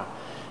mo ní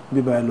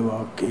bíbá ẹ lọ wà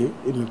òkè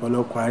èmi pẹ̀lú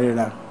ọkọ̀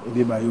àríra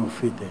bíbá yóò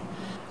fi tẹ̀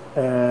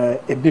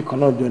ẹbí kan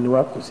náà jọ ni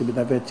wá kò síbi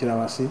tá a fẹ́ tira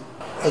wá sí.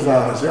 ẹ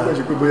sà ṣé kò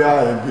ṣe pé bóyá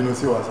ẹ bínú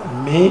sí wa sà.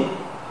 mi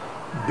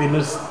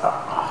bínú sí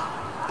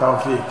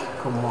Taofik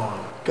come on.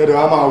 kẹ́dẹ̀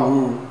wá máa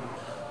wo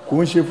kò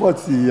ń ṣe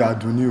fọ́ọ̀tì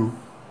àdùnní o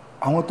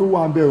àwọn tó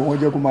wà ń bẹ̀ wọ́n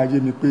jẹ́ kó máa yé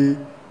mi pé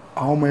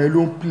àwọn ọmọ yẹn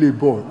ló ń play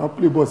ball wọ́n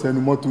play ball sẹ́nu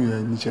mọ́tò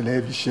yẹn níṣẹ̀lẹ̀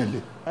ẹ̀ fi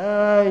ṣẹlẹ̀.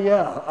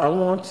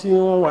 àwọn tí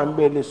wọ́n wà ń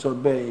bẹ̀ lè sọ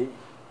bẹ́ẹ̀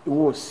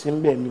ìwọ ò sí ń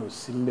bẹ̀ mi ò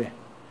sí ń bẹ̀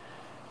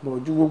bọ̀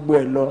ojú gbogbo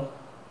ẹ̀ lọ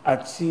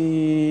àti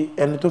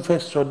ẹni tó fẹ́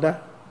sọdá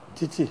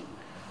títì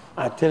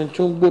àti ẹni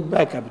tó ń gbé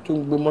báìkì àbí tó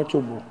ń gbé mọ́tò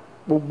bọ̀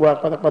gbogbo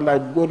apátápátá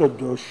gbọ́dọ̀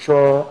jọ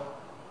ṣọ́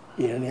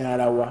ìrìn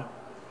ara wa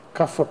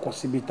ká fọkàn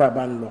síbi tá a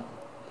bá ń lọ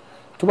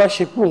tó bá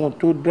ṣe pé òun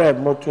tó drive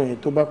mọ́tò yẹn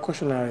tó bá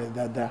kọ́ṣọ́nà rẹ̀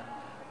dáadáa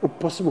ó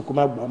possible kó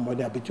má gba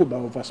ọmọdé àbí tí ò bá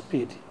over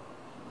speed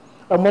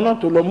ọmọ náà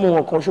tó lọ mú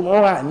wọn kan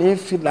ṣùgbọ́n wọn à ní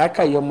fi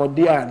làákàyè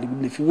ọmọdé à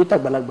lè fi wé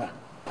tàgbàlagbà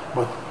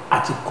but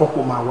àti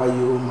kọ́kọ́ máa wáyé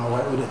ó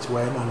dẹ̀ ti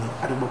wáyé náà ní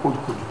àdúgbò kò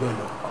jù bẹ́ẹ̀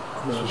lọ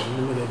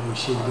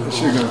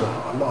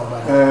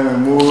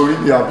mo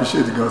really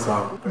appreciate gan sa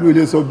mi ò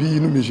lè sọ bí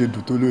inú mi ṣe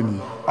dùn tó lónìí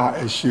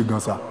ẹ ṣé gan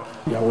sa.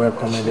 ìyàwó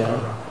ẹ̀kọ́ mẹ́lẹ́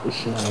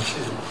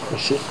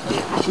ṣe.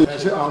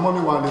 ṣe àwọn ọmọ mi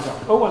wà níta.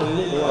 ó wà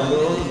nílé ìwà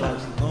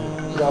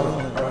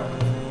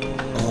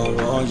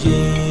ọ̀rọ̀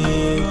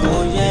yìí kò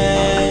yẹ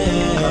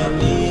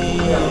mí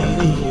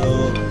rí o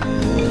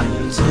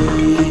ohun tí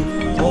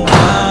mo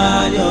bá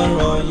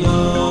yọ̀rọ̀ yọ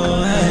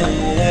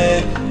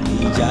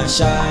ìjà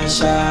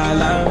ṣàṣà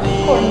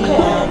láàrin ọmọ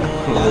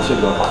láàyè.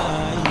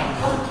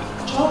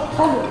 jọ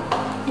báwo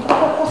nǹkan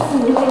kọ́kọ́ sí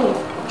mi lẹ́yìn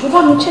jọ bá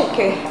mi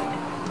chẹ̀kẹ́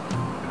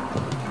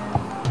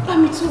bá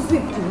mi tún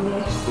zip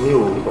nìyẹn. mi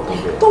ò rí kankan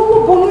bẹ́ẹ̀. tó wó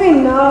bonú ẹ̀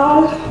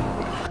náà.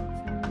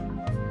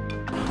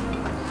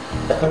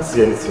 I can't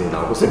see anything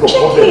now. What's it going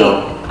on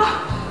now?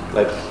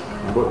 Like,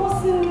 what?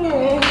 What's in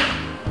there?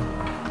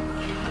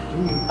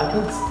 I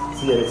can't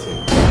see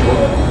anything.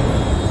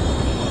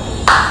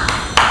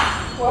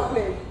 What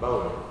play?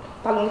 Báwo?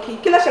 Talonki,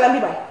 kí ló ṣẹlẹ̀ níbí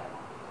báyìí?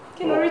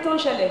 Kí ló rí tó ń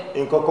ṣẹlẹ̀?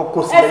 Nǹkan kan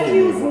kó sí lẹ́yìn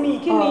mi. Excuse me,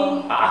 kí ni?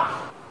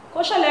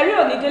 Kò ṣẹlẹ̀ rí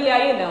òní délé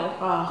ayé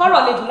náà.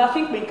 Kọ́rọ̀ lè dùn la fi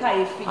ń pè ń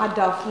káyéfì. A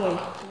dà fún ẹ.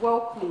 Well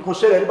played. Kò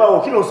ṣẹlẹ̀ ní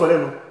báwo, kí ló ń sọ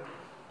lẹ́nu?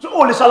 Ṣé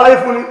o lè ṣàlàyé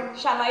fún ni?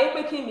 Ṣàlàyé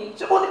pé kí ni?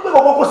 Ṣé o ní pé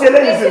kọ̀ọ̀kan kó sí ẹ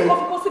lẹ́yìn sí Èsì ni? kò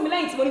fi kó sí mi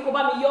lẹ́yìn tí mo ní kó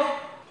bá mi yọ.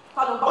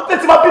 Ó tẹ̀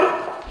tí máa bínú.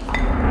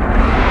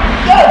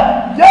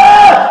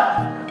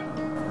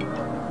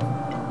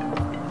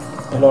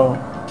 Hello.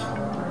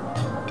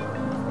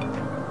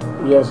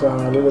 Yes,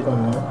 I'm Leke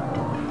and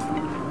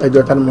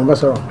ẹjọ́ ta ni mo bá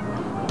sọ̀rọ̀.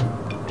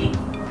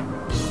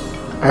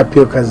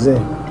 IPO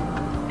Kazeem.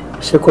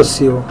 Ṣé kò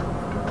sí o?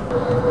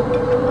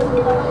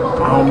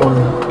 Àwọn ọmọ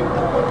mi.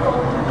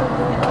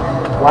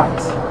 What?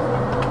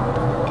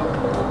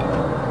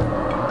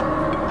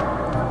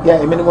 Yeah,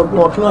 èmi ni mo bí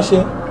wọn kí wọ́n ṣe.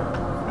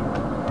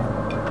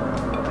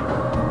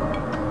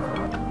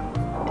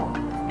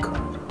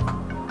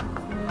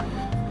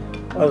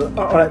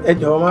 Alright, ẹ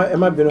jọ̀ọ́ ẹ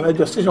má bínú, ẹ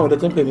jọ̀ọ́ station wọlé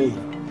tí ń pè mí yìí.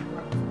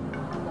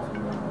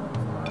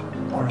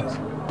 Alright,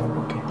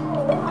 okay.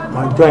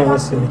 Màá join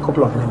yín in a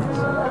couple of minutes.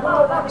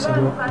 Ṣé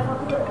ló?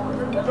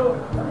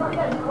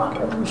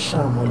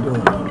 Ṣàmúlò.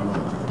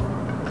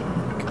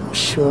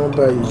 Ṣé wọ́n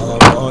báyìí?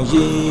 ọ̀rọ̀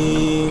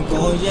yìí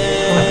kò yẹ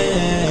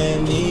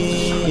mí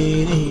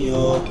rí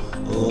o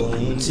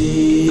ohun tí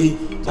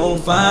ó ń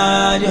fa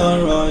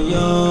yọ̀rọ̀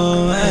yọ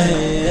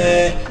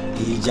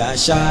ìjà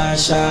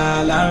ṣàṣà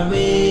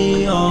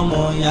láàrin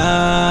ọmọ ìyá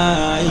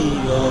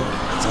iyọ̀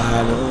ta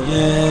ló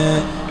yẹ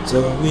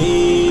torí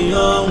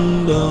òun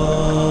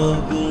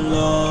dọ̀gún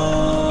lọ.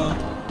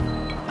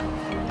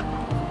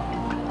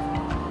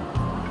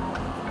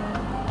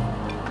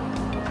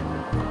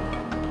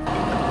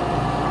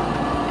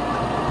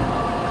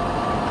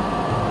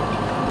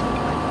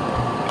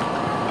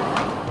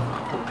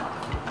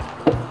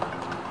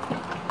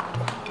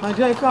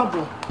 Àjẹ́ ikú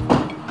àbọ̀,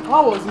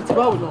 how was it?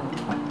 Báwo lọ?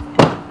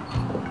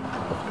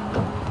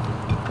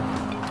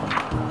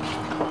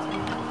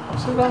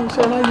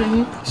 Ṣé ráyè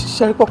yín?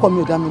 Ṣé rí pọ́kọ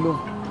mi ò dá mi lóhùn?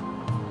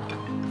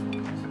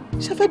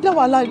 ṣe fẹ́ dá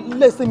wàhálà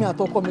lẹ́sẹ̀ mi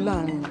àtọkọ mi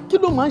láàrin kí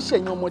ló máa ń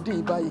ṣẹ̀yìn ọmọdé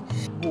yìí báyìí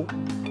wo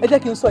ẹ jẹ́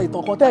kí n sọ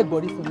ìtàn kan tẹ́ ẹ̀ gbọ́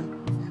rí fún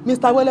mi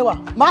Mr. Awelewa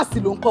máàsì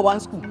ló ń kọ́ wa ní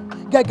school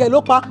gẹ́gẹ́ ló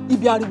pa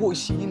ibi ariwo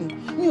òṣì yìí ni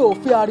mi ò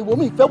fẹ́ ariwo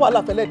mi ìfẹ́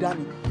wàhálà fẹ́lẹ́ dá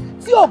mi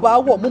tí ò bá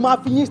wọ̀ mo máa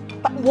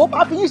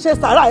fi yín ṣe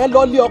sàárà ẹ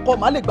lọ lé ọkọ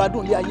màá lè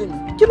gbádùn ilé ayé mi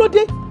kí ló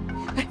dé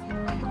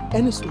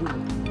ẹni sùúrù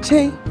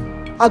ṣé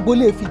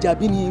agboolé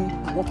fìjàbí ni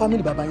àwọn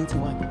fámìlì bàbá yín ti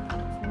wá ní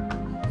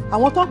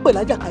àwọn tó ń pè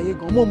lájàkáyé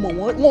gan mo mọ̀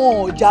wọ́n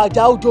wọn ò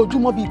jà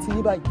ojoojúmọ́ bíi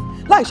tiyín báyìí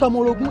láìsọ ọmọ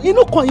orogún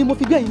inú kan yìí mo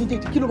fi bí ẹ̀yin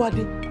méjèèjì kí ló wá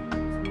dé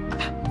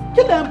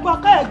kí lẹ̀ ń bá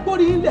ká ẹ̀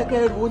gbórí ilẹ̀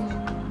kẹrù ó ní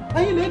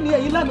ẹ̀yin lè ní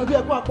ẹ̀yin lánàá bí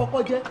ẹ̀kọ́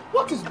àpọ̀kọ́ jẹ́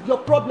what is your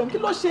problem kí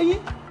ló ṣe yín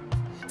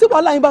tí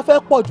wàhálà yín bá fẹ́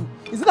pọ̀ jù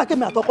ìsìlá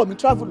kẹ́mi àtọkọ mi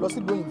travel lọ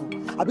sílùú òyìnbó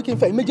àbí kí n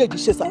fẹ́ yín méjèèjì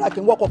ṣe sàrà kí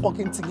n wọ́ kọ̀ọ̀kan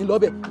kí n tì yín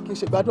lọ́bẹ̀ kí n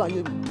ṣe gbádùn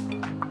ayé mi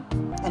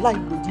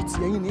aláìlójú ti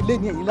ẹ̀yin ní ilé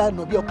ní ẹ̀yin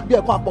lánàá bí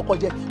ẹ̀kọ́ àpọ̀kọ́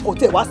jẹ́ kò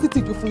tẹ̀ wá sí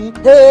tìjú fún yín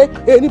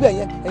níbẹ̀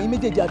yẹn ẹ̀yin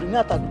méjèèjì àdùnní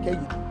àtàdùkẹ́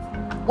yìí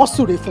wọ́n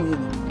súre fún yín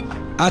ni.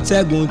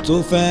 atẹ́gùn tó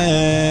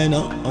fẹ́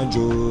náà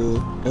jò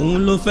òun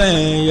ló fẹ́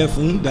yẹ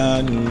fún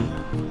dànù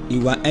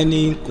ìwà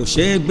ẹni kò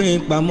ṣeé gbé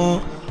pamọ́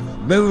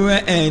bẹ́rẹ̀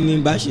ẹni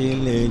bá ṣe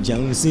lè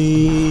jẹun sí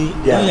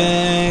i ó yẹ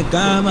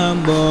ká máa ń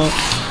bọ̀.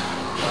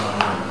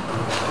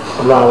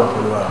 ọlọ́run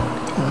pẹ̀lú wa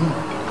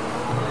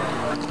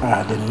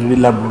àdẹ̀nírí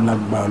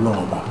lágbólágbá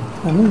ọlọ́run bá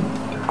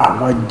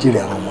àwọn jèrè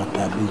àwọn ọmọ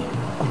tàbí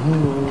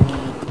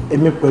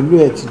èmi pẹ̀lú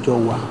ẹ̀ ti jọ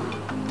wà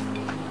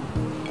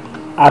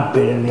a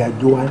bẹ̀rẹ̀ ìrìn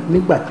àjò wa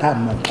nígbà tá a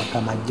mọ nǹkan tá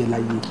a máa jẹ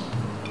láyé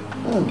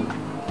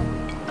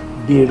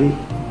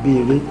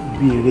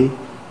béèrè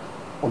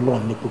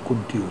ọlọ́run ní pé kó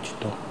di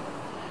òtítọ́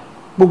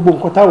gbogbo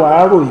nǹkan táwa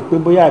á rò yìí pé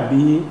bóyá àbí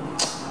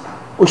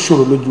ó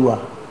ṣòro lójú wa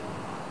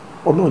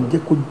ọlọ́run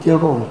jẹ́ kó jẹ́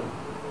rọrùn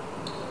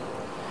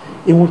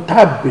ìwọ̀n tá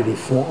a béèrè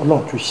fún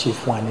ọlọ́run tún ṣe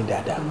fún wa ní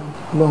dáadáa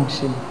ọlọ́run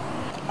ṣe mí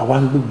àwa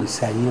ń gbégbé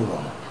sí ayé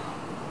ìrọ̀rùn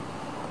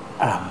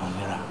àmọ́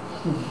nira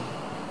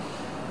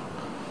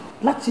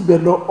láti bẹ̀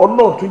lọ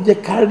ọlọ́run tún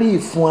jẹ́ ká rí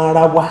ìfún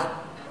ara wa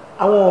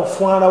àwọn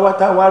ìfún ara wa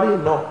tá a wá rí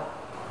náà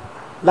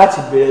láti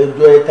bẹ̀rẹ̀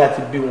ọjọ́ ẹ tá a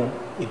ti bí wọn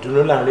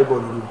ìdùnnú là ń rébọ̀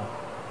lórí wọn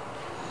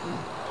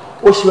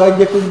ó ṣe wá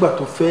jẹ́ pé nígbà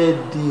tó fẹ́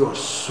di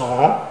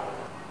ọ̀sán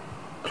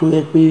tó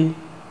yẹ pé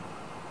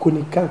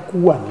kóníkàkú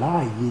wà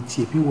láàyè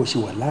tiẹ̀ bí wọ́n ṣe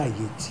wà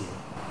láàyè tiẹ̀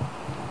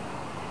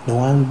ni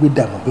wọ́n á ń gbé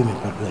dààmú bẹ́ẹ̀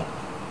pẹ̀lú ẹ̀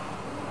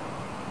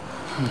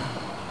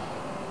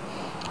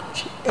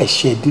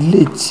ẹ̀ṣẹ̀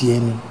ìdílé tiẹ̀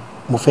ni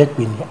mo fẹ́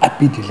pè ní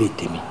happy ìdílé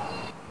tèmi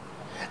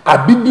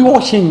àbí bí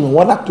wọ́n ṣe yàn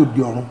wọ́n látòdì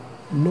ọ̀run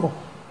náà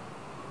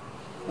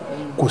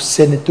kò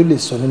sẹ́ni tó lè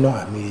sọ nínú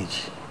àmì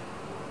èjì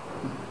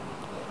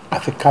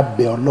àfi ká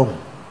bẹ ọlọ́run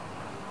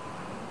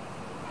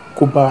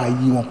kó bá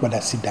yí wọn padà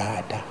sí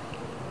dáadáa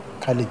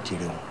ká lè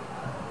jèrè wọn.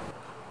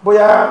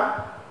 bóyá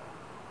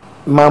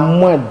máa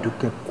mú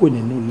àdùkẹ́ kó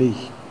nínú ilé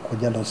yìí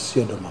kọjá lọ sí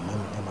ọ̀dọ̀ màmá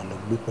mi ẹ̀ máa lọ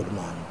gbé pẹ̀lú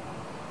màmá mi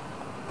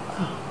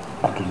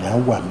àdùnní á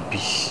wà níbí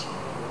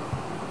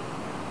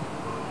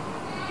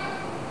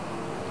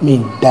mi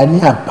ń dání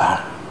àbá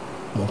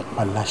mo ń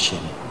pa láṣẹ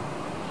ni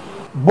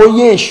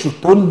bóyá èṣù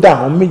tó ń dà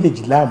àwọn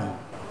méjèèjì láàmú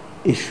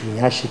èṣù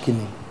yẹn á ṣe kí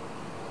ni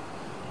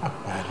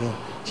àpàrẹ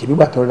ṣèbí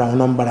gbà tó ra wọn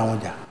náà ń bára wọn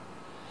jà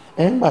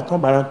ẹ ń gbà tó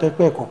ń bára wọn tó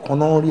pẹ́ kọ̀ọ̀kan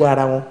náà ń rí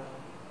ara wọn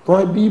tó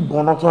ń bí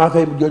ìbọn náà tó wá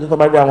fẹ́ di ọjọ́ tó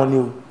bá rí àwọn ni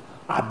o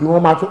àbí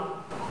wọ́n máa tó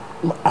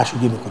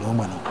aṣojú mi kò ní wọ́n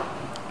gbà náà.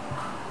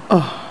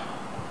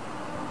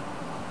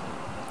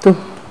 tó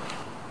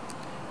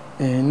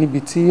níbi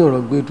tí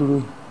ọ̀rọ̀ gbé dúró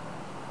yìí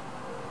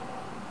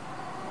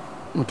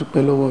mo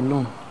dúpẹ́ lọ́wọ́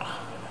Ọlọ́run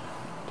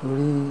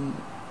torí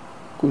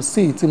kò sí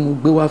èyí tí mo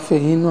gbé wá fẹ́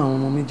yín nínú àwọn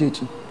ọmọ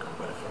méjèèjì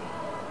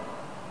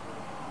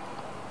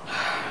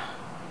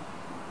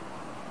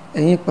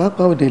ẹ̀yin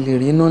pàápàá òde lè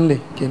rí iná ńlẹ̀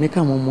kẹ́ni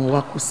káwọn ọmọ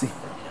wa kù sí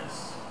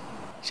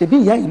ṣebí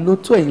ìyá yìí ló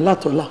tó ẹ̀yin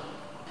látọ̀lá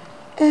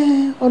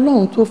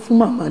Ọlọ́run tó fún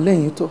màmá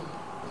lẹ́yìn tó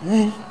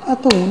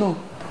látọ̀hún náà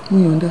mo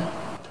yọ̀ǹda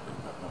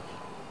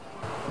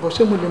bọ̀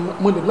ṣé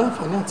mo lè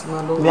láǹfààní àti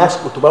máa lọ. ní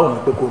àsìkò tó bá wù mí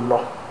pé kó lọ.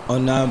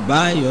 ọ̀nà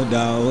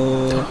àbáyọ̀dà o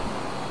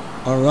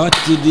ọ̀rọ̀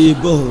ti di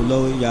bó lọ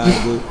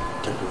yàgò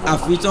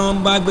àfi tí wọ́n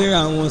bá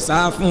gbéra wọn sá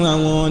fún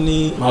àwọn ni.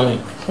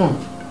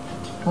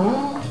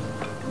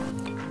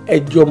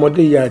 ẹjọ́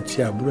ọmọdé ìyá àti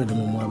àbúrò ẹ̀ ni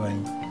mo mú wá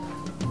báyìí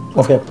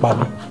wọ́n fẹ́ pa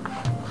mí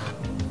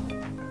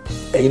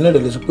ẹ̀yin náà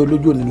lè sọ pé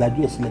lójú òní lajú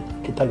ẹ̀ sílẹ̀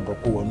kí tàlùbọ̀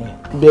kó wọnú ẹ̀.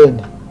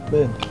 bẹ́ẹ̀ni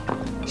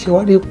ṣé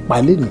wàá rí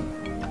pàlẹ́ nì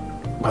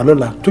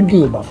pàlọ́la tójú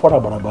yorùbá fọ́ra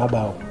bàràbà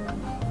bá o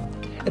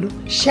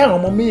ṣé àwọn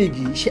ọmọ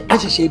méjèèjì ṣe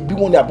àṣìṣe bí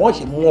wọn ni àbọ̀ wọ́n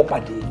ṣe mú wọn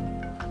pàdé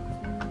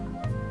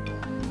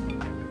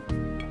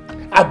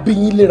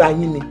abiyín léra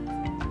yín ni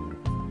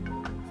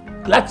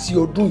láti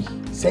ọdún yìí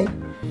sẹ́yìn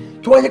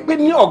tí wọ́n yẹ pé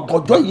ní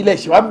ọ̀gànjọ́ yìí lẹ̀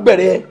ṣe wá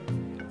bẹ̀rẹ̀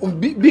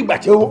bí ìgbà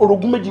tí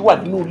orogún méjì wà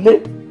nínú ilé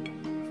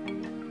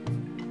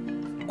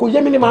kò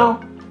yé mi ní máa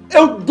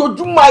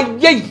ojoojúmọ́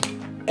ayé yìí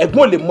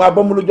ẹ̀gbọ́n ò lè mú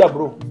abọ́ mú lójú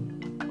àbúrò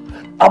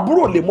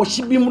àbúrò ò lè mú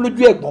síbí mú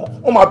lójú ẹ̀gbọ́n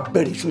wọ́n máa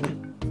bẹ̀rẹ̀ ìṣó ni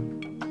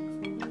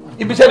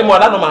ibi iṣẹ́ ni mo wà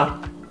lánàá máa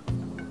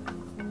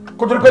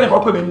kó tó rí pé nìkan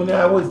pè mí mo ní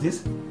what is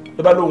this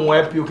ló bá lóun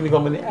ipo kí ni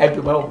kan mo ní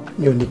ipo báwo.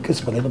 mi ò ní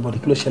kéésì pẹ̀lú anybody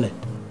kí ló ṣẹlẹ̀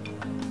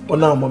wọn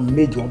náà ọmọ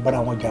méjì wọn bára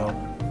wọn jà o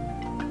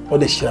wọ́n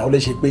lè ṣe àwọn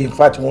léṣe pé in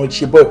fact wọ́n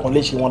ṣe bọ́ ìkan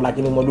léṣe wọn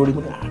lákínní wọn lórí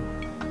mi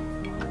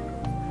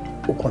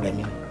ó kàn rẹ̀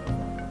mí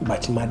ìgbà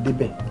tí máa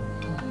débẹ̀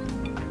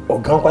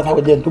ọ̀gá wọn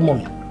pátákó jẹ́ ní tó mọ̀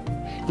mí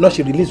lọ́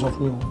ṣe release wọn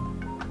fún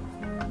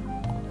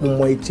mi mo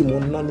mọ etí mo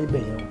ná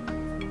níbẹ̀ yẹn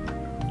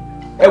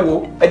ẹ wo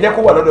ẹ jẹ́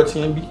kó wà lọ́dọ̀ tí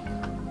yín bí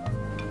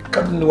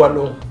kábí ni wà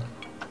lọ́hùn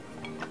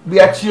bí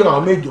a tí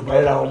àwọn méjì ò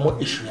bá ra ọmọ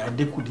èṣù yà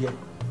dínkù díẹ̀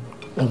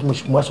ohun tí mo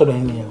ṣe mú wá sọ́dọ̀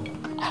yín nìyẹn o.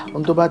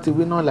 ohun tó bá ti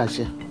wí náà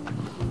làṣẹ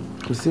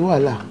kò sí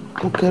wàhálà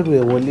kó kẹ́rù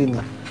ẹ̀ wọlé ni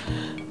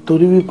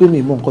torí wípé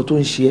mi mọ nǹkan tó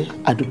ń ṣe ẹ́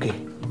Àdùkẹ́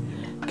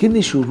kí ni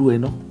ìṣòro ẹ̀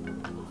náà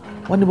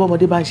wọ́n ní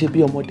bọ́mọdé bá ń ṣe bí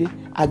ọmọdé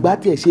àgbà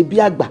tiẹ̀ ṣe bí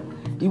àgbà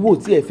ìwọ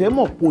tí ẹ̀ fẹ́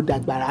mọ̀ kó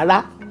dàgbà rárá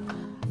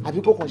àfi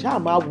kó kàn ṣáà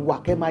máa wùwà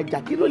kẹ́ máa jà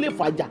kí ló lè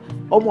fàjà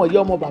ọmọ ìyá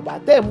ọmọ bàbá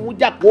tẹ́ ẹ̀ mú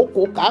jà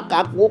kókó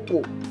kàákàá kókó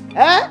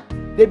ẹ́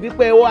débi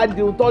pé ó wá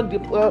di ohun tó ń di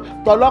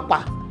tọlọ́pàá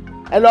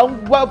ẹ lọ ń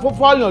gbọ́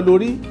fọ́fọ́yàn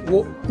lórí. wo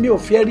mi ò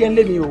fi ẹrí ẹ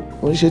lé mi o.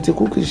 ò ń ṣe ti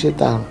kú kì í ṣe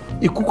tààrùn.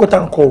 ikú kọ́ta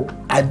ń kọ o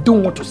I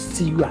don't want to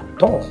see you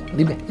at all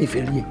níbẹ̀ mi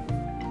fẹ́ rí ẹ.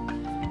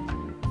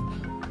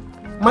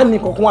 má ní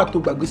kankan wà tó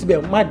gbàgbé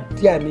síbẹ̀ má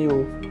dí àmì o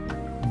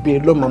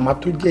bẹ́ẹ̀ lọ màmá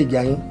tó jẹ́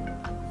ìyá yín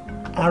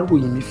á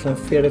ròyìn mi fún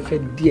fẹ́rẹ́fẹ́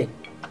díẹ̀.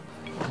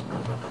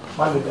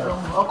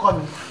 ọkọ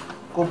mi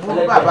kò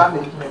burú bàbá mi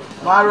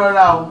máa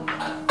rọra o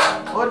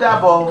ó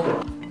dàbọ̀ o.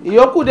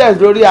 ìyókù dẹ̀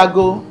lórí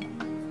aago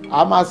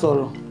a máa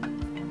sọ̀rọ̀.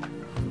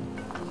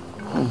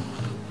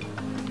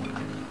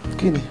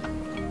 kí ni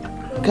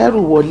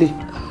kẹ́rù wọlé.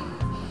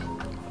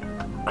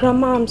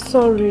 Grandma, I'm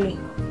sorry.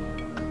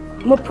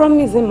 Mo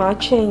promise him I'll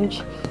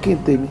change. kí n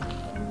tèmi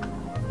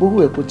gbówó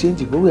ẹ̀ kó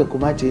change gbówó ẹ̀ kó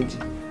má change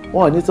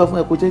wọn ò ní sọ fún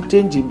ẹ kó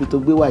change ibi tó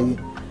gbé wáyé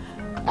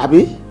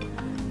àbí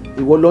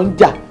ìwọ ló ń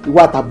jà ìwọ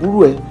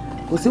àtàbúrò ẹ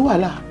kò sí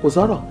wàhálà kò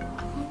sọ̀rọ̀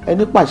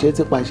ẹni pàṣẹ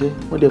ti pàṣẹ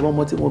mo dẹ̀ mọ́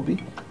ọmọ tí mo bí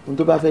ohun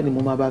tó bá fẹ́ ni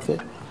mo máa bá fẹ́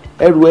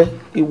ẹrù ẹ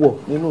ìwọ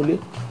nínú ilé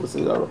kò sí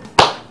ọ̀rọ̀.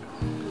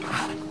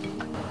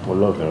 mo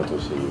lọ́ọ̀ fẹ́ràn tó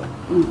ṣe yìí.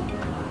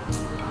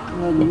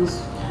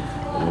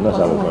 èmi náà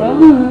ṣàmù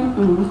pẹ̀lú.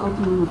 nǹkan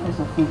tí mo fẹ́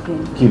sọ fún ẹ.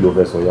 kí ló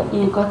fẹ́ sọ yá.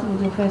 nǹkan tí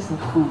mo fẹ́ sọ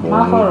fún ẹ má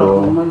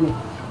fọ̀rọ̀ kan mọ́lẹ̀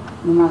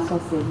mo máa sọ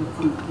sí ẹbí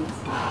tí mo fẹ́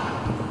sọ.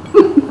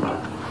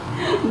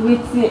 ibi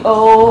tí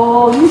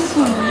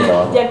oníṣù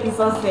jẹ́ kí n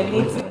sọ sí ẹbí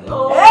tí.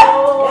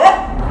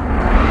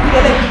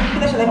 kí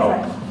ló ṣẹlẹ̀ nípa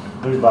ẹ̀.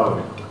 lórí báwo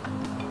ni.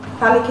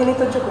 ta ni kíní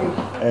tó jókòó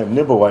yìí.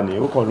 níbo wa ni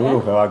ó kàn lórí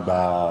òfin wa gba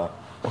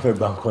ó fẹ́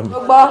gba nǹkan ni. ó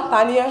gbọ́ ta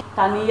ni ẹ́.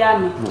 ta ni yá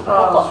mi.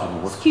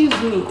 excuse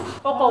me.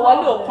 ọkọ̀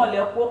wọlé òkan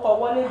lẹ̀kọ́ ọkọ̀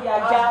wọlé di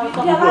ajá.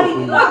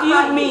 what do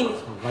you mean.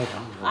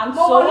 i'm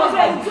sorry.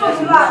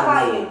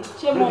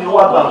 ṣé mo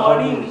mọ̀ ọ́ mọ̀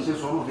rí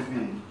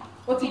mi.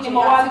 ó ti jẹ́ mo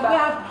wá gbà.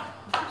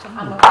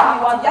 àmọ́ kí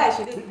wọ́n já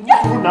ìṣẹ̀lẹ̀.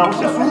 sùúrù náà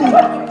ṣe sùúrù.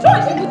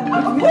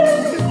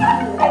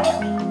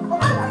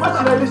 má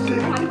ṣe rẹ ní ṣe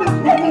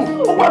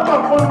ó wá gbà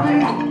nǹkan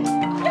ní.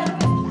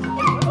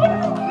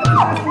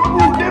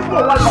 sùúrù débò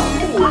wá ní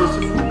ìwò lè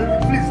ṣe sùúrù baby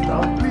please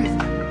now please.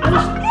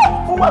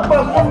 ó wá gbà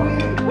nǹkan ní.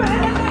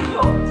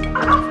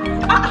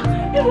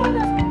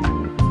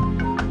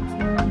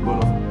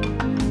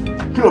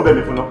 kí ló bẹ̀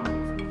mí fún náà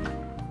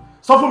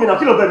sọ fún mi náà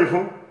kí ló bẹ̀ mí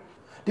fún.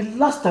 the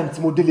last time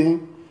tí mo délé yín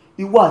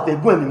ìwọ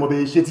àtẹ̀gbọ́n mi mo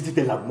bẹ̀ ṣe títí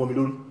tẹ̀ làgùn mọ́ mi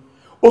lórí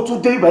ó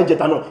tún dé ìgbà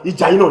ìjẹta náà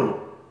ìjà yín náà ni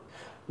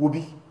wo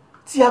bí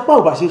tí apá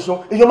ò bá ṣe sán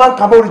èèyàn máa ń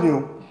ka mọ́rí ni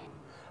o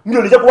mi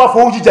ò lè jẹ́ kó wá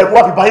fowó jíjẹ kó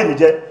wá fi báyé mi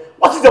jẹ́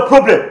what is the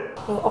problem.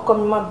 ọkọ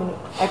mi má bínú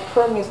I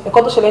promise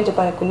nǹkan tó ṣẹlẹ̀ ń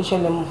jẹta yẹn kò ní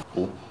ṣẹlẹ̀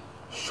mọ́.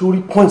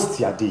 sórí point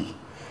ti àdé yìí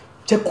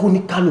jẹ́ kó ní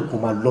kálukú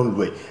máa lọ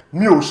lọ ẹ̀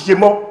mi ò ṣe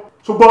mọ́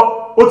ṣùgbọ́n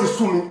ó ti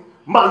sú mi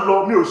máa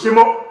lọ mi ò ṣe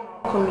mọ́.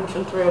 ọkọ mi jọ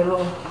ń tọrọ ẹ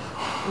lọ́wọ́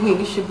mi ò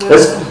ní ṣe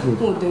bẹ́ẹ̀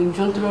mo ò dé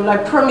jọ ń tọrọ ẹ lọ́wọ́ I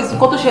promise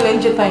nǹkan tó ṣẹlẹ̀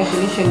ń jẹta yẹn kò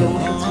ní ṣẹlẹ̀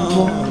mọ́ ṣe ti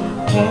gbọ́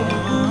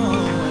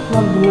má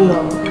bínú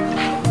náà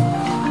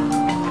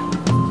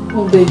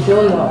mo bẹ̀ jọ́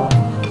náà.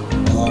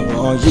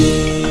 ọ̀rọ̀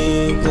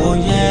yìí kò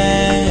yé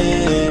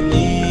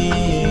mi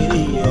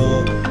rí o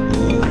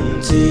ohun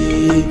tí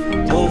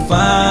tó ń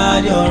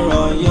fàárí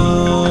ọ̀rọ̀ yọ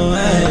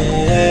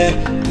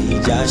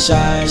ìjà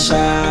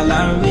ṣàṣà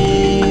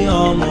láàrin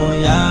ọmọ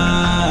ìyá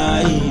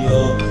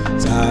iyọ̀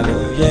ta ló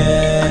yẹ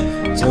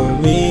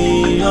torí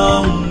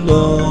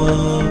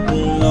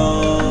ọ̀ǹgbọ̀n lọ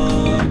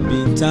bí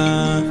ta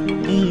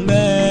ń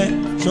gbẹ́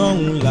ṣọ́hun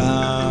là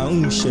ń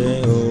ṣe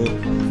o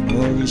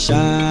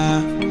òrìṣà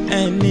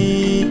ẹni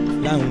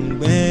là ń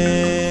gbẹ́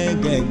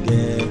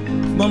gẹ́gẹ́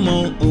bọ́mọ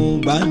ò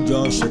bá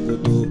jọ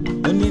ṣòkòtò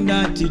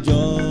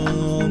onídàtijọ́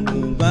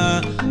bùbá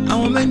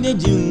àwọn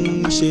méjèèjì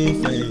ń ṣe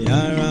fẹ́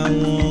ara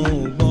wọn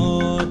ò gbọ́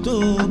tó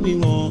bí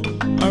wọn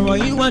ọ̀rọ̀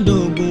yìí wá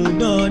dògùn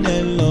dọ́dẹ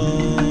lọ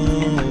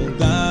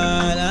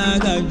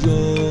gàlágàjò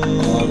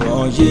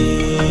ọ̀rọ̀ yìí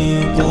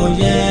kò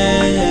yé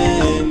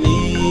mi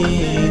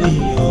rí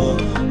o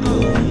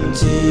ohun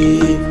tí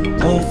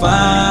tó ń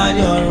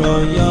fàárí ọ̀rọ̀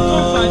yọ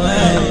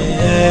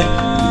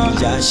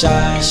ìjà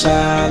ṣàṣà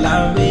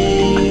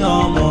láàrin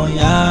ọmọ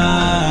ìyá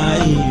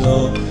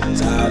iyọ̀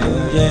ta ló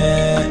yẹ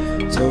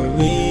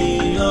torí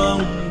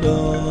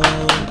ọ̀ǹdọ̀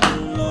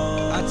lọ.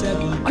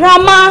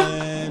 Grandma.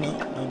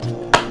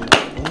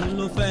 òun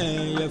ló fẹ́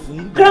yẹ fún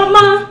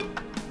Grandma.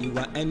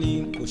 ìwà ẹni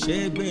kò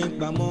ṣeé gbé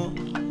pamọ́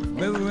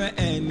bẹ́ẹ̀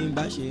ẹni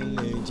bá ṣe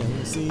lè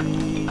jẹun sí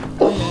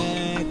ó yẹ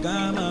ká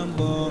máa ń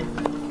bọ̀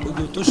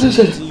ojú tó ṣe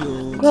tí o ti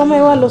grandma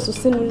ẹ wá lọ sùn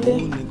sínú ilé.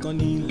 òun nìkan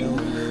ní ilẹ̀ ò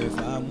lè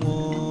fà mọ́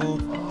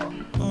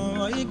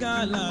ọ̀rọ̀ yìí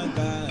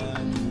gàlagà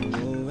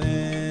dùn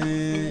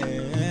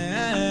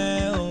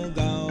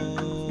ọ̀gá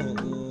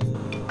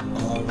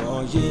ọ̀rọ̀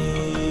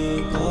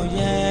yìí kò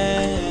yẹ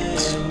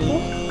ní.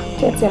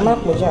 kí ẹ tiẹ̀ má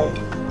pọ̀ jáde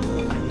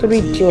torí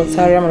ìdí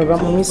ọ̀tá ara mi bá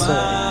mú mi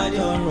sọ̀rọ̀.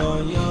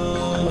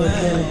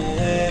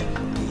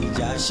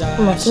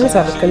 mo ti ní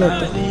ìsàlùkẹ́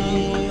lóòótọ́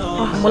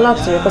mo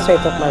láti rí kọ́sọ́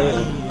ìtọ́ parí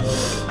rẹ̀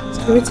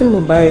torí tí mo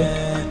bá rí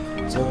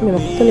mi ò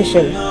mọ̀ tó lè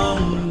ṣẹlẹ̀.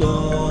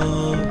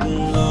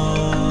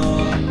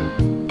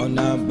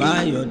 ọ̀nà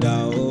àbáyọ̀dà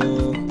o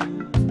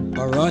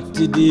ọ̀rọ̀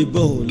ti di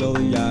bó lọ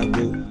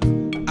yàgò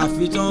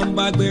àfi tó ń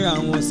bá gbéra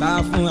wọn sá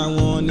fún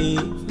àwọn ní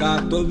ká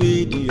tó bí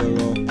di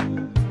ọ̀rọ̀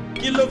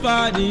kí ló bá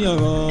di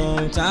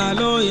ọ̀rọ̀ ta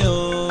ló yẹ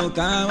o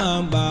ká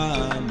máa bá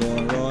a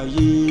bọ̀rọ̀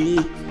yìí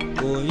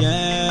kò yẹ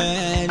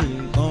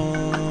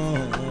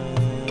nìkan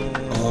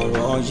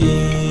ọ̀rọ̀ yìí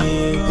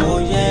kò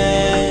yẹ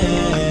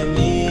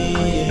mí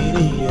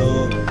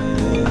ènìyàn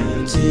ohun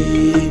tí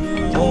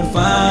ó ń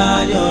fa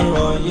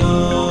yọ̀rọ̀yọ̀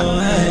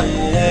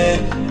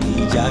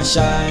ìjà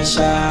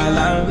ṣàṣà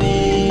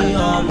láàrin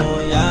ọmọ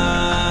ìyá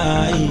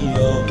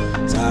iyọ̀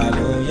ta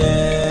ló yẹ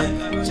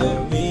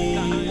torí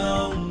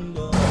ọ̀hún.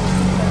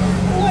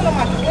 owó ló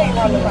máa fi lé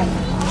ìwà lọ́wọ́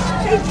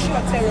ṣé ìdílé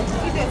ọ̀tẹ̀rẹ̀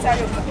dídé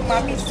tàrí òkú tó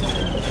máa mí sí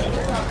i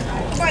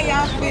fáyà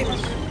pé.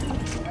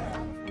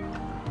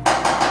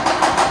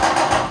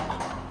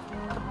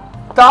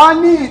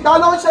 ta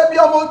ló ń ṣe bí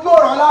ọmọ ojú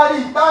ọ̀rọ̀ lárí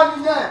ta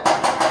nìyẹn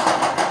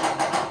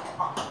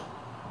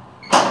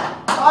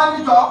ta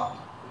níjọ.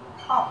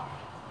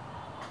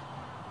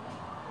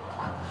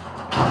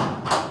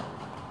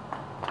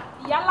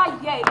 ìyálà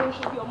ìyá ẹ ló ń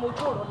ṣe bí ọmọ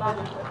ojú ọ̀rọ̀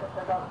lárí.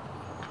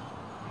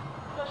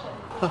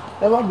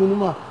 ẹ má bínú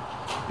mà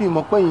bí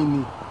ìmọ̀ pẹ́yìn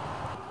ni.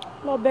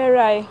 lọ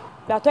bẹ́ra ẹ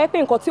gbàtọ́ ẹ pé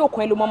nǹkan tí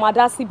òkun ẹ ló máa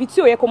dá sí ibi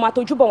tí ò yẹ kó máa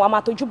tójú bọ̀ wọn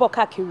máa tójú bọ̀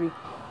káàkiri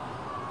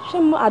ṣé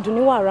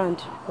àdùnní wà round.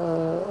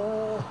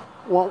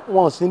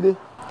 wọn ò sí ndé.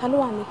 ta ló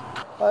wà ní.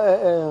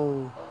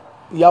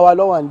 ìyá wa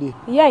ló wà ndé.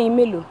 ìyá yín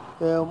mélòó.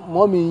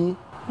 mọ́mì yín.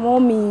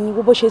 mọ́mì yín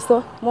wo bó ṣe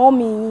sọ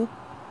mọ́mì yín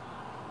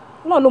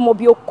náà ló mọ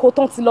bí oko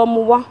tán ti lọ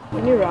mú wá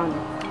onírànù.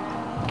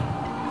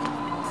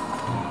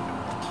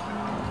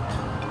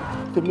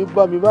 tèmi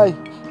bá mi báyìí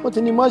wọ́n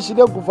ti ní má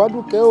ṣílẹ̀kùn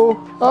fádùkẹ́ o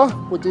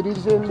kò ti rí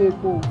iṣẹ́ ńlẹ̀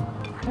epo.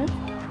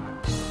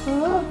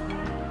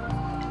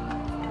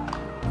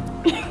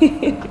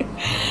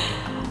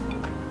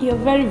 You're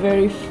very,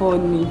 very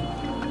funny.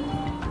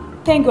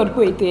 Thank God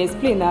pé ètè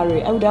explain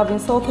Ari. I would have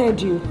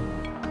insulted you.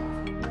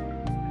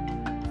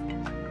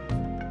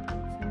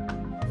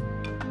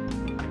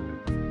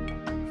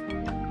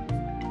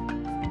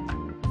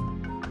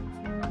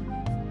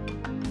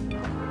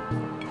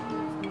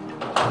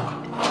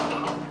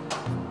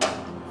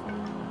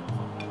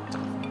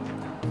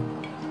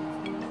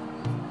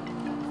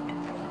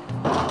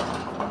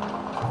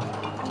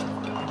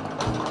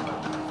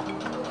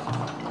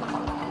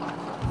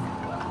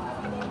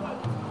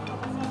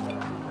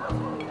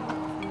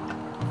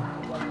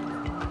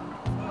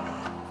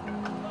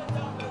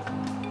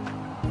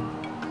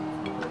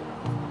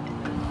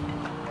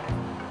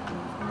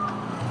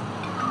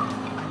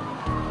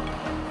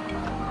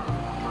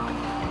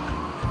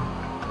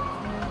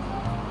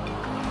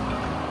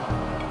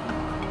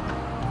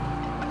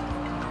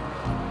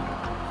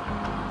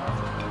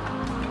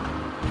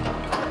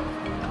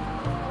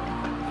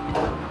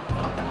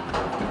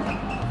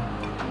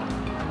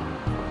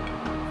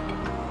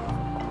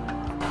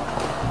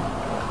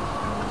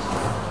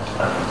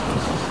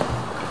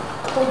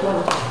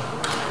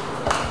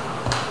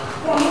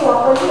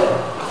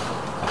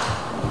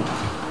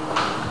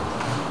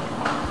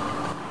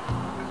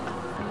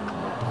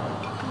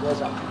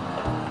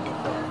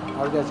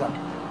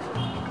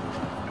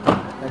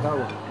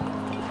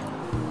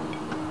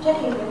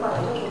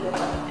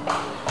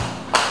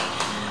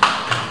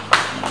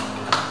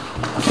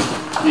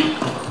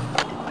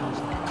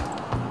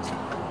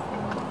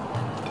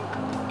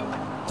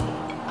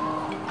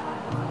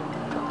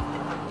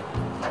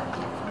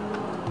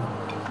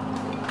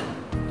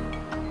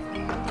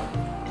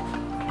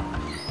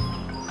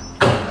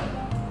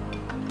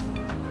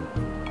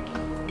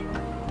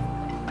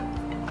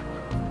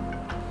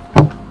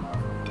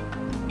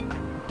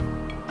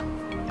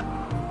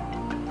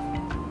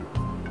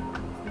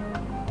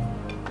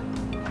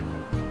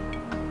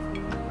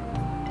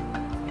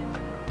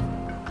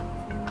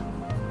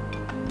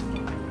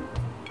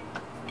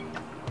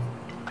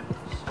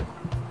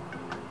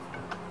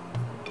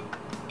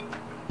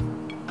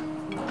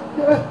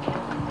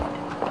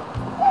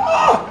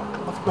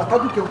 àfìgbà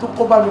tájúkẹ́ tó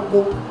kọ́ bá mi po.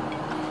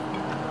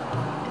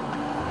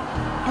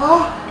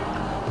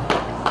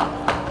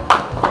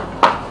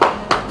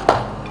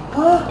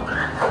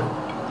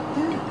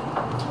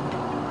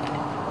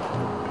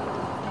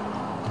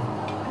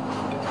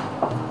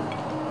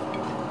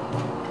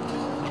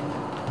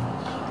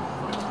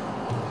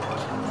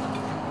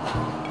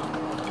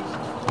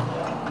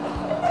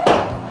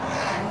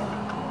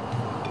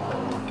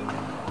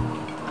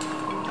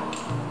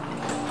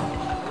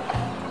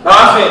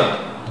 láàfin.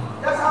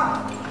 Yes, sir.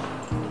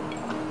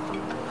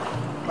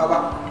 Bàbá.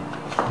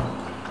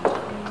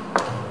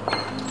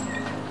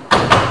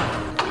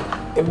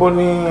 Ibo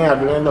ni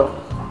àdúrà lọ?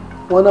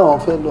 Wọ́n náà wọ́n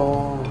fẹ́ lọ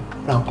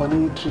ra nǹkan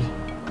ní tree.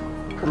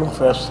 Ló ń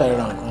fẹ́ sáré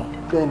ra nǹkan.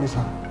 Bẹ́ẹ̀ ni sà.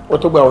 Ó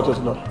tó gbà owó tó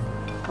ti lọ.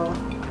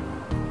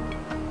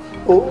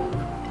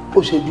 Ó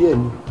ṣe díẹ̀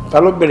ni. Ta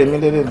ló bèrè mí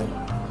lédè ni?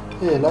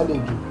 Ẹ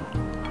lálejò.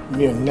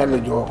 Mi ò ní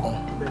àlejò ọkàn.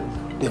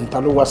 Dèmí ta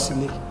ló wá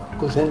sílé?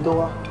 Kò sẹ́ni tó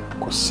wá.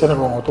 Kò sẹ́ni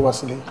kankan tó wá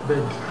sílé. Bẹ́ẹ̀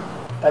ni.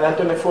 Ẹ̀dá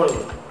tó ní fóònù.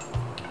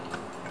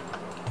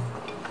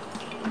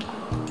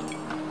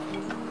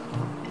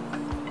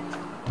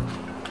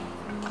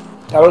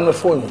 Ta ló ní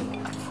fóònù?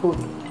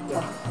 Fóònù.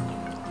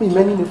 Mi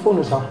mẹ́ni ní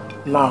fóònù sá.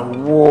 Náà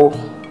wo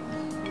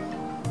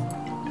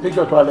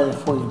píkọ̀ tó wà lẹ́yìn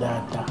fóònù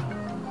dáadáa.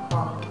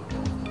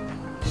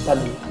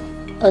 Tálẹ̀.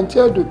 Àǹtí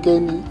Àdùkẹ́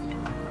ni.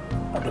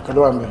 Àdùkẹ́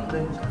ló wà mẹ́.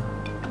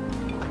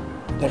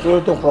 Tẹ̀kí ló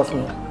tó ń pọ̀ fún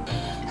mi.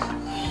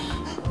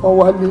 Wọ́n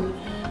wálé.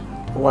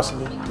 Ó wá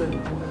sílé.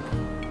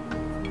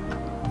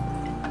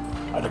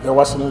 Àdùkẹ́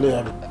wá sílé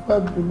yàrá. Ẹ má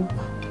bínú.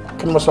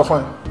 Kí ni mo sọ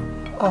fún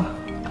ẹ?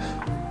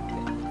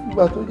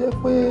 Ìgbà tó jẹ́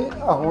pé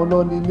àwọn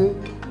lọ nílé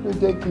ló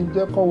jẹ́ kí n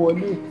jẹ́ kán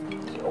wọlé.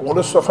 Òun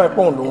ló sọ fún ẹ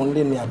pé òun lòun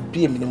lé ní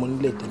àbí èmi ni mo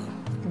nílé tèmi.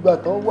 Ìgbà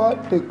tó wá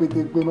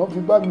tèpètèpè náà fi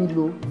bá mi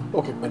lò.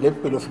 Òkè pẹ̀lẹ́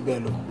pè ló fi bẹ́ẹ̀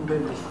lò.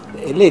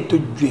 Eléyìí tó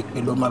ju èpè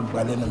ló máa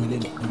gbà lẹ́nu mi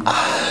lẹ́nu.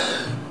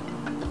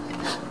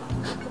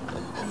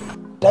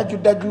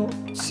 Dájúdájú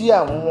tí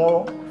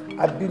àwọn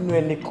abínú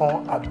ẹni kan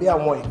àbí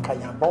àwọn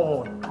ìkàyàn bá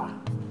wọn ta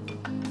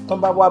tó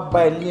bá wá bá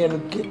ẹ ní ẹnu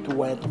géètò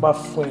wa yẹn tó bá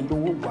fún ẹ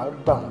lówó wàá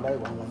gbà wọn láì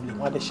wà wọn lé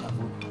wọn á lè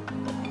ṣàbò.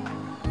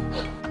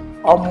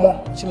 Ọmọ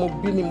tí mo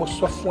bí ni mo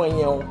sọ fún ẹ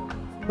yẹn o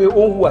pé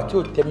ó ń hùwà tí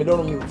ò tẹ́ mi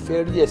lọ́rùn, mi ò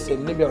fẹ́ rí ẹsẹ̀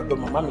níbi ọ̀dọ̀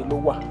màmá mi ló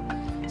wà.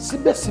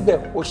 Síbẹ̀síbẹ̀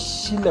ó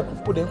ṣílẹ̀kùn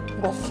kó lè ń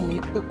pọ́ fún mi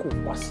pé kò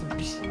wá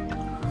síbí.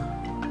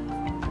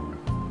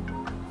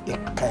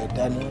 Ìka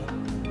ẹ̀dá ni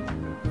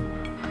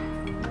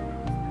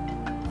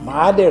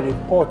màá dẹ̀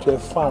rìpọ́ọ̀tù ẹ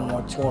fún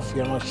àwọn tí wọ́n fi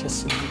ránṣẹ́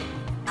síbí.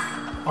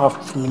 Wọ́n á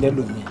fún mi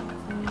lẹ́lòmíì.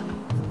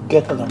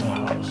 Get out of my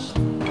house.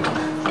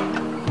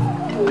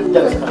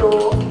 Yes,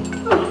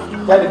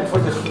 Daddy,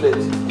 before it's too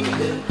late.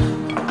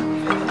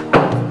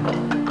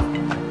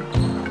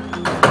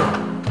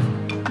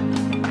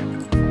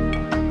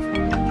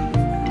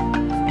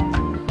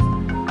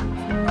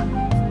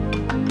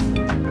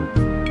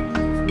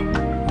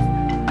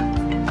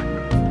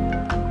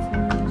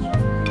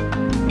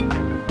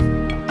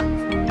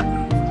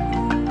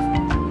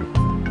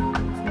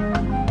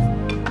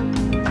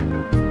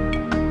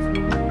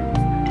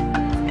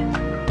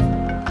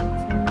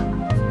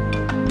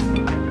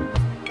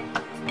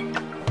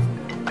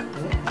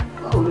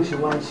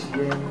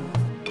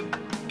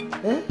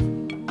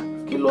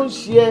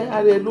 ṣe ẹ́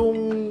ara ẹ ló ń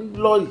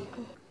lọ yìí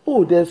ó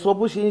dẹ̀ sọ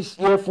bó ṣe ń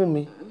ṣe ẹ́ fún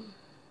mi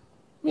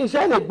mi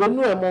ṣáà lè gbénú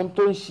ẹ̀ mọ ohun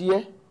tó ń ṣe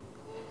ẹ́.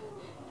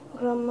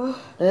 Grandma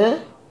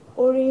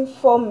orí ń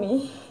fọ́ mi.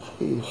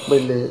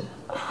 Ìpẹ̀lẹ́.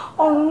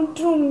 Ọrùn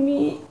dùn mí,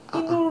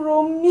 inú ro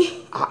mí,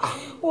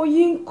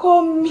 òyì ń kọ́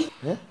mi.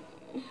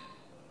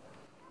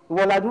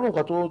 Ìwọ la dúró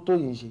nǹkan tó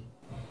yìí ṣe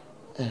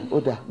ó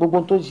dà gbogbo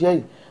ohun tó ń ṣe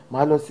yìí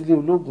màá lọ sílé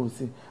olóògùn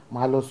sí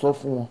màá lọ sọ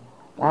fún wọn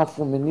wọn á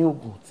fún mi ní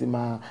oògùn tí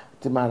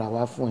máa rà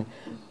wá fún ẹ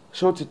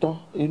ṣé ó ti tán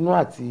inú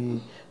àti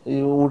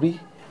orí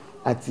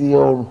àti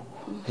ọrùn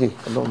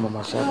ọlọ́run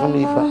màmá ṣàfún ní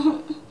ibà.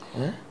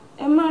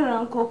 Ẹ má ra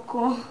nǹkan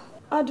kan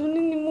Àdùnní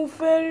ni mo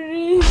fẹ́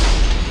rí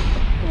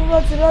mo bá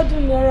ti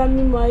rádùn ní ara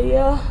mi máa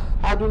yá.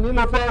 Àdùnní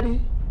ló fẹ́ rí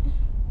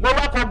ló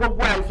wá ka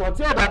gbogbo àìsàn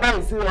tí ọ̀dà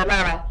báyìí sí rẹ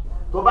lára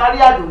tó bá rí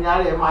Àdùnní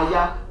ara ẹ̀ máa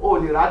yá ó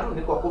lè rádùn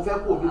ní kọ̀ọ̀kọ́ fẹ́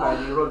kó bí wàá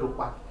ní irọ́ ló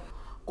pa.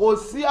 Kò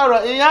sí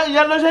ọ̀rọ̀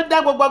ìyẹn ló ṣe ń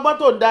dá gbogbo ọgbọ́n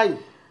tó ń dá yìí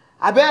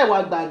àbẹ́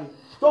ẹ̀wà gbà ní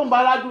tó ń bá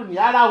rádùn ní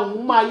ara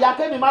òun máa yá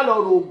Kẹ́mi má lọ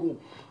ro oògùn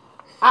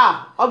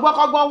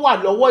ọgbọ́kọ́gbọ́n wà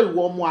lọ́wọ́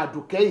ìwọ ọmọ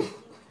Àdùkẹ́ yìí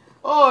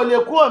ó lè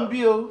kú òǹbí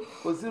o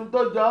kò sí ohun tó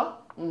jọ.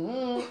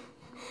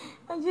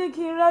 Ẹ jẹ́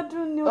kí n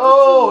rádùn ní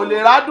òtútù. Ó lè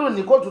rádùn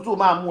ní kó tútù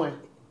máa mú ẹ.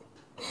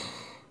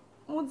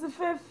 Mo ti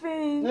fẹ́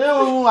fẹ́. ní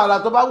ohun àrà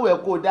tó bá wù ẹ́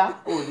kó dá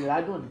ó lè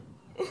rádùn ní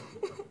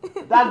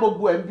dá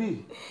gbogbo ẹ̀ ń bì.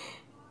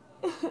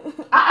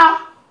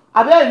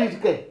 Àbẹ́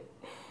ìrìnkẹ̀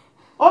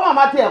ó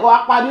màmá tiẹ̀ kọ́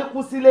apá ní kú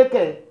sílé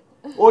kẹ̀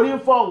orí ń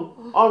fọ́hùn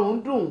ọrùn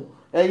ń dùn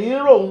ẹ̀yìn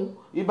ń ròhùn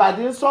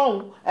ìbàdí ń sọ̀hún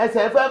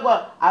ẹsẹ̀ fẹ́ gbọ́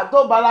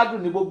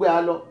àtọ́baládùn ní gbogbo ẹ̀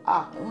á lọ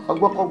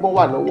ọgbọ́kọ́gbọ́n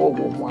wà lọ́wọ́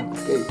ọ̀wọ́ ọmọ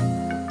Àdùkẹ́ yìí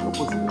ló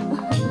kó sílẹ̀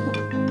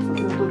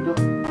tó jọ.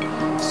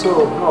 So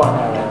báwo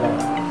ni ara rẹ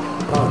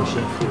báwo ló ṣe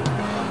ń fi.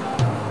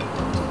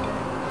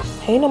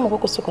 Ẹ̀yin náà mọ̀ pé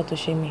kò sí kan tó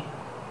ṣe mí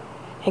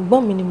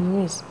ẹ̀gbọ́n mi ni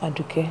Maurice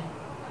Àdùkẹ́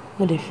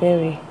mo lè fẹ́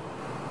rí.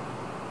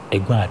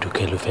 Ẹ̀gbọ́n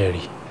Àdùkẹ́ ló fẹ́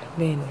rí.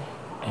 Bẹ́ẹ̀ni.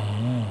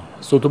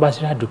 So tó bá ṣe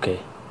rí Àdùkẹ́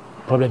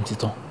problem ti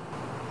tán.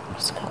 Kò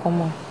sí kankan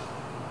mọ́.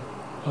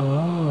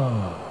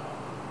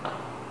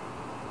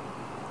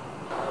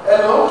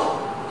 Hello.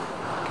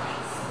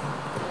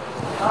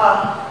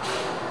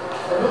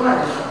 Hello my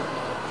dear.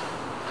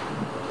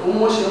 Òun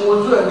mo ṣe ń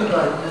wojú ẹ̀ nígbà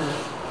yìí.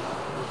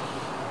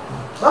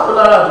 Báwo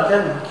lára Àdùkẹ́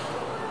mi?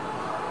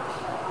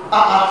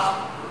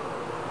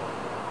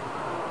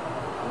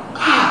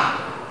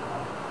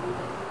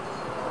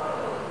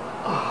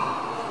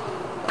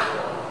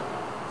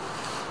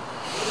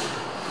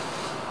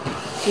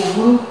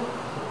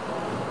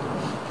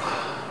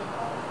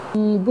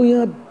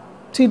 Bóyá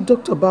tí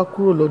dókítà bá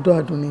kúrò lọ́dọ̀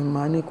Àdùnní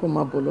màá ní kó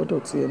máa bọ̀ lọ́dọ̀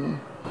tiẹ̀ náà.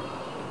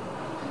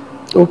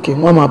 Okay,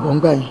 wọ́n máa bọ̀ ń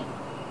gbà yín.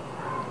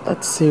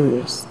 That's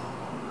serious.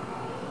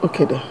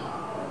 Okay then.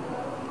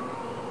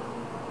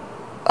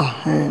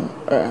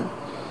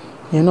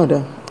 You know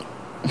that.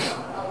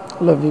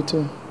 Love you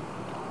too.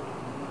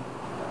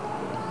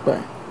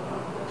 Bye.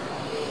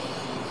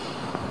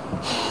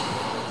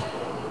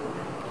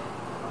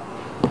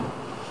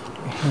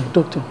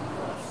 Doctor,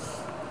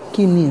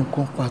 kí ni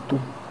nǹkan pàtó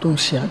tó ń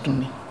ṣe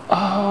Àdùnní?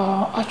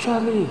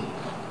 Actually,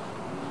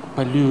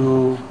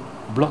 pẹ̀lú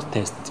blood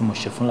test tí mo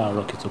ṣe fún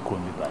láàárọ̀ kí tó kúrò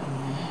mi báyìí,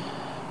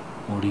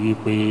 mo rí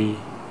wípé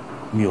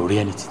mi ò rí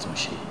ẹni tí tó ń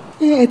ṣe.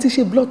 Ẹ ti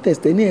ṣe blood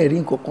test ẹ ní ẹ̀rí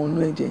nǹkan kan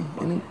nínú ẹ̀jẹ̀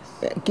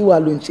kí wàá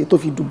ló ń ṣe tó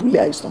fi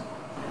dùbúlẹ̀ àìsàn?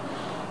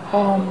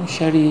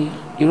 Ṣẹ́rí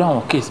irú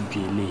àwọn case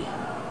bíi eléyìí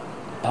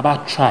tá bá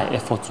try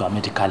effort wa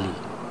medically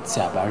tí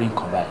a bá rí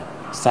nǹkan báyìí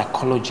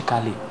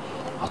psychologically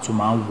a tún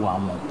máa ń wo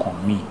àwọn nǹkan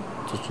míì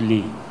tó tún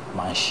lè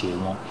máa ń ṣe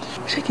wọn.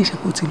 Ṣé kìí ṣe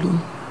kó ti lóyún?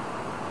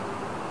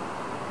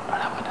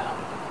 Alábàdà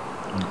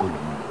n kò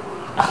lóyún.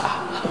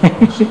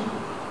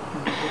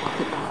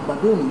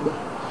 Bàbá ò ní gbà.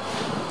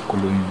 Kò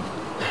lóyún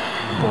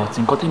but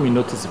nǹkan tí mi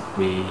notice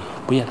pé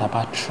bóyá tá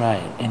bá try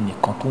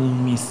ẹnìkan tó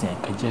ń miss ẹ̀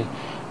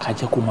ká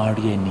jẹ́ kó máa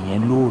rí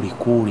ẹnìyẹn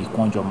lóòrèkóòrè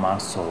kó jọ máa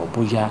sọ̀rọ̀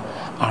bóyá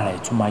ara ẹ̀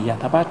tún máa yá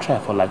tá bá try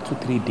for like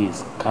 2-3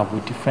 days ká wo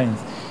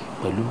difference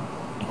pẹ̀lú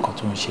nǹkan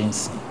tó ń ṣe ń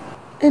sìn.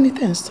 Ẹni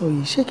tẹ́ ń sọ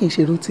yìí ṣé kìí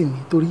ṣe Rótìmí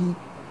torí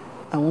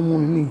àwọn ọmọ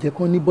mi jẹ́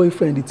kán ní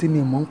boyfriend tí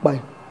mi mọ̀ ń pa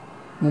ẹ̀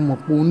mo mọ̀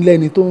pé òun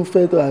lẹ́ni tó ń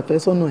fẹ́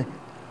àfẹ́sọ́nà ẹ̀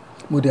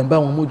mo dẹ̀ ń bá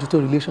wọn mójútó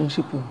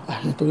relationship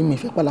nítorí mi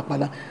ìfẹ́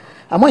pálapàla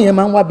àmọ́ ìyẹn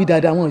máa ń wá bí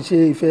dáadáa wọn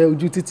ṣe ìfẹ́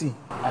ojú títì.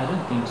 I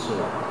don't think so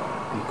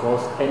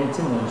because ẹni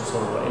tí mo ń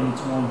sọ̀rọ̀ ẹni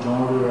tí wọ́n jọ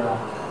ń ríra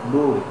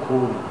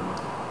lóòrèkóòrè.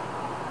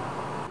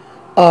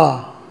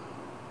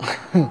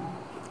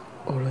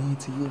 Ọ̀rọ̀ yẹn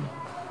ti yé mi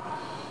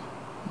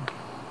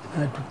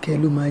Àdùkẹ́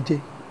ló máa jẹ́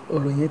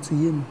ọ̀rọ̀ yẹn ti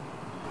yé mi.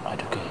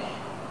 Àdùkẹ́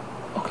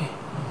ok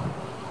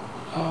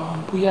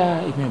bóyá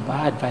èmi bá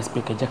advice pé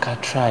kẹjẹ ká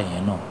try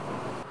yẹn náà.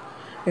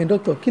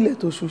 Dókítà kílẹ̀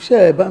tó ṣu ṣé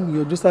ẹ bá mi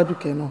yọjú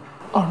sádùkẹ́ náà.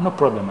 No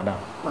problem madam.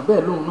 Bàbá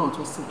ẹ̀ lóhun náà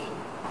tó sick.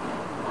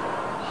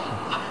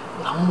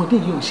 Àwọn ọmọdé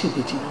yìí ò ń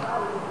ṣèbejì náà.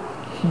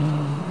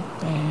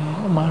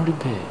 Ó máa ń rí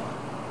bẹ́ẹ̀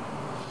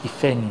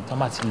ìfẹ́ ni tó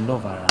máa ti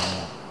love ara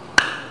wọn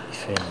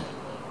ìfẹ́ ni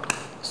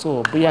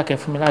so bóyá kẹ́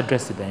fún mi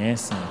ládírẹ́sì ibẹ̀ yẹn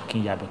sìn kí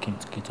n yàbẹ̀ kí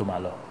n tó máa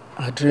lọ.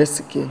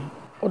 Àdírẹ́sì kẹ́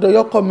ọ̀dọ̀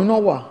yọkọ mi náà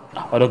wà.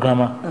 Ọ̀dọ̀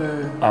grandma.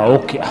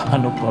 Ok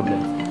no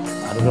problem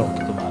àdúrà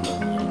kí n tó máa lọ.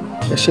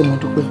 Ẹ ṣé mo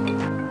dúpẹ́.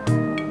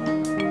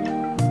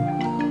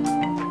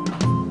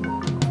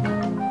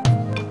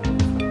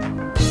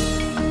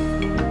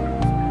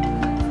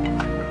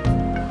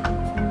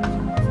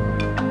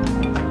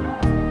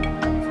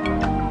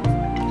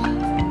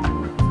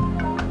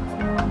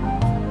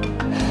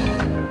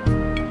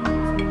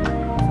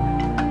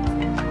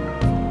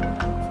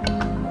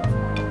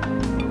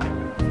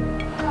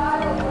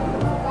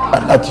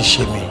 Láti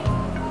ṣe mi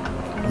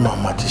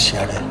màmá ti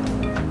ṣe rẹ.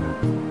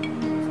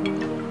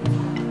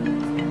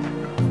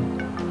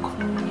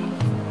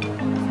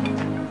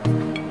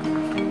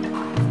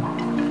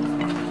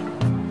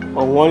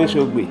 Ọ̀wọ́n ní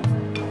ṣògbè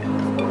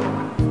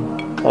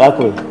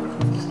arákùnrin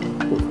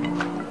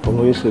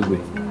ọ̀wọ́n ní ṣògbè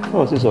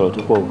wọ́n sì sọ̀rọ̀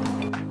tó pọ̀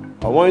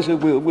ọ̀wọ́n ní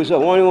ṣògbè ògbésọ̀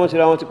wọ́n ní wọ́n ṣe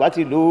ra wọn ti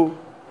pàtì lówó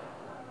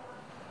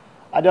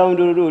adáhùn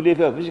dòdòdó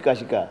Ilé-Ifẹ̀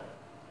òfìsìkàṣìkà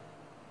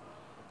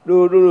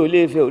dòdòdó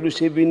Ilé-Ifẹ̀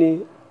olùṣèbí ní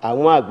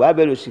àwọn àgbà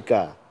abẹ́lò ṣìkà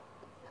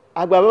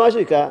àgbà bá má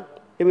ṣìkà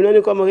èmi náà ní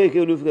kọ́ ọmọ kéèké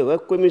olùfikẹ̀ wẹ́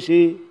pé mi ṣe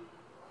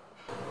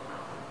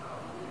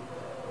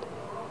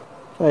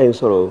fáyé ń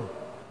sọ̀rọ̀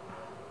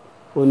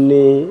ó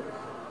ní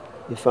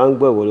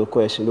ìfáǹgbọ̀ ìwọ̀ ló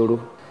kọ́ ẹṣin lóró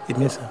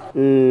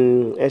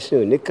ẹṣin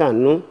ò ní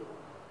kànú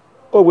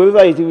ó gbé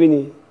fífà yìí ti wí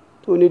ni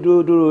tó ní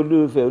dúró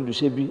Ilé-Ifẹ̀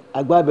olùṣèbí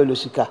àgbà abẹ́lò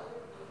ṣìkà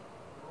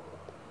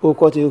ó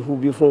kọ́ ti hu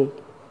bí fún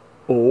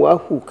òun wá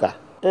hù ká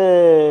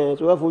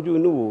tó wá fojú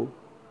inú wò ó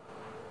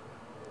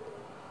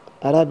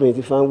arábìnrin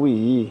tí fáwọn wí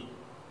yìí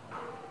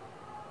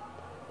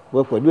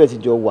wọ́n pẹ̀lú ẹ̀ ti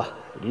jọ wà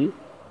rí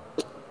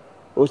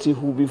ó ti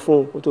hu bí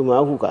fún ó tó máa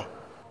hù ká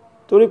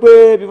torí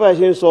pé bí fáyé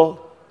ṣe ń sọ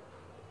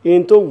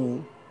ihun tó wù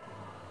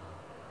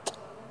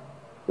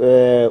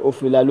ó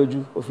fi la lójú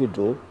ó fi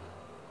dùn ún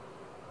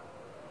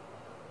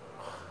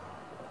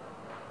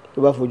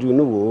tó bá fojú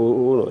inú wò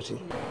ó ràn sí.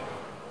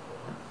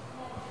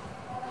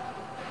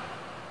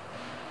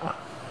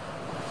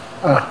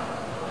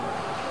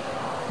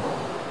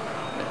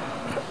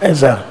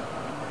 Ẹ̀sà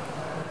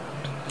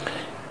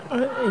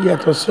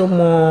yàtọ̀ sí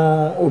ọmọ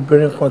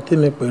obìnrin kan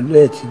tèmi pẹ̀lú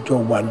ẹ̀ ti jọ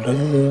wà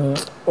lọ́yìn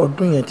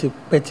ọdún yẹn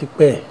ti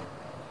pẹ́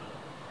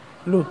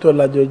lóòótọ́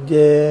lájọ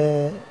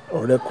jẹ́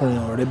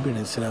ọ̀rẹ́kùnrin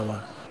ọ̀rẹ́bìnrin síra wa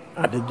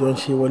àdéjọ ń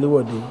ṣe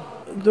wọléwọ̀de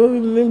tó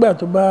nígbà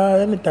tó bá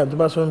anytime tó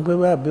bá sọ pé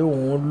àbí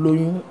òun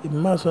lóyún èmi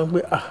máa sọ pé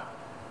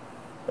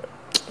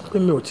pé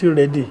mi ò tí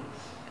rẹ́dì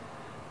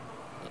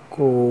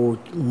kò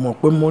mọ̀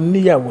pé mo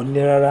níyàwó ní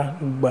rárá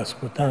gbogbo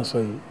àsìkò tá à ń sọ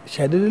yìí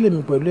ṣàdédé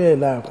lèmi pẹ̀lú ẹ̀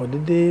láàkàn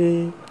dédé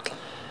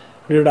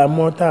ríra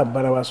mọ́ tá à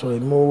bára wa sọ̀rọ̀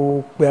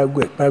mo pé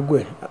aago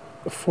ẹ̀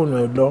fóònù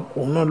ẹ̀ lọ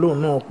òun náà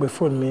lóun náà pé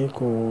fóònù mi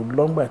kò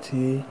lọ́ngbà tí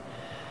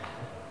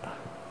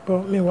bọ́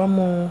mi wá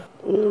mọ́.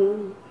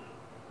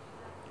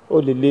 ó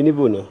lè lé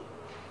níbò náà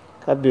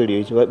ká béèrè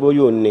ìṣòwò pé ó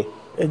yóò ní.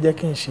 ẹ jẹ́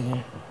kí n ṣe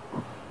yẹn.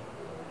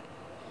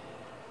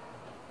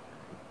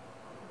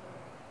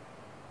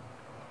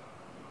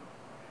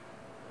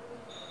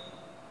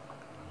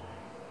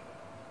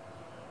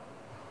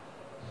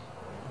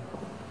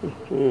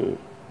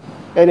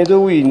 ẹni tó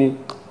wí ni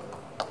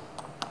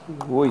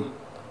wò yìí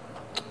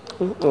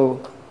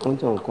wọ́n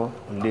tàn kọ́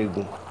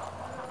léegun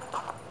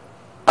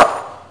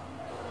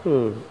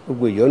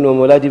gbogbo ìyọ́nú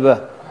ọmọ ládìbà.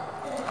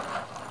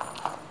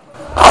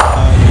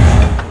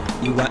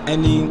 ìwà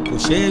ẹni kò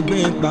ṣeé gbé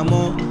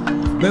pamọ́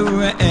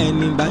bẹ́rẹ̀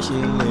ẹni bá ṣe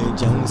lè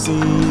jẹun sí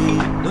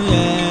ló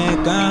yẹ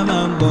ká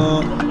máa ń bọ̀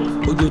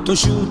ojú tó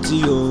ṣú tí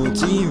ò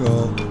tí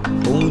rọ̀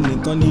òun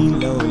nìkan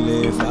nílẹ̀ ò lè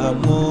fà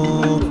mọ́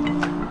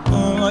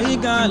ọ̀rọ̀ yìí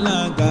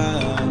gàlágà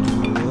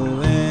dúró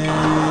ẹ̀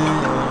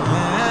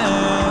ọ̀gá.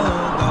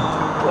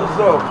 What's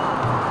up?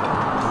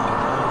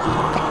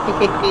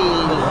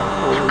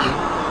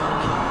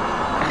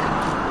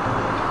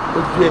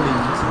 Ojú ẹ̀ lè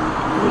yí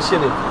ló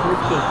ṣẹlẹ̀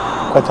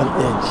quite an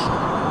edge.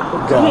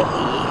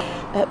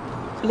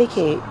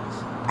 Leke,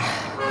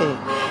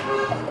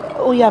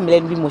 ó yà mí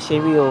lẹ́nu bí mo ṣe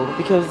rí o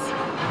because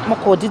mo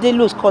kò dídé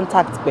lose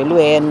contact pẹ̀lú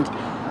ẹ and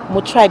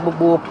mo try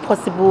gbogbo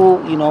possible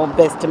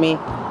best to me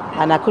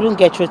and I couldn't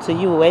get through to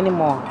you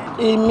anymore.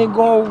 Èmi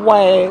gan wá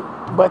ẹ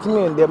bá tí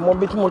mi ò dẹ̀ mọ̀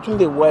bí tí mo tún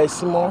lè wá ẹ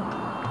sí mọ́.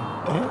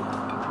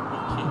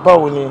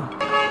 Báwo ni?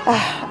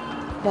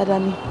 Dáadáa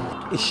ni.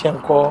 Iṣẹ́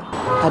ńkọ́?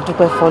 A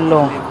dúpẹ́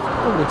f'Ọlọ́run.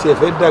 Mo tiẹ̀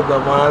fẹ́ dàgbà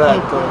mọ́ ara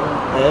àtọ̀.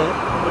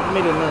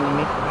 Mélòó náà ni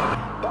mí?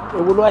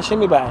 Èwo ló wá ṣe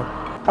mí báyìí?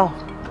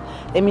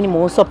 Èmi ni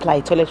mò ń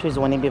supply toiletries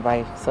wọn níbí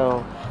báyìí so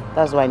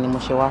that's why ni mo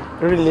ṣe wá.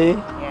 Really? Yeah.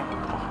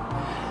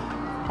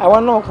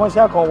 Àwọn náà kan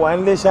ṣáà kan wà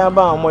nílé ṣáà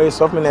bá àwọn ọmọ yìí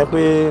sọ fún mi náà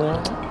pé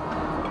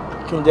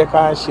kí n jẹ́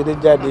ká ṣeré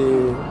jáde.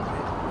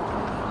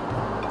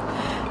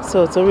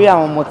 So torí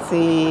àwọn ọmọ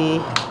tí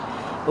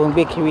ò ń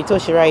gbé kiri tó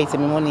ṣe ráyè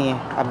tèmi mọ́ nìyẹn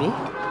àbí?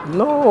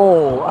 No,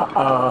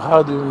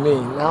 how do you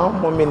mean? Àwọn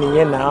ọmọ mi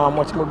nìyẹn náà, àwọn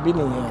ọmọ tí mo bí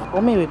nìyẹn. Ó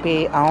mìíràn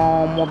pé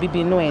àwọn ọmọ bíbí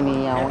inú ẹ̀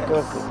ni àwọn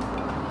girls.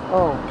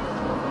 Oh,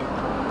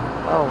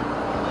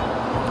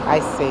 I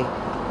see.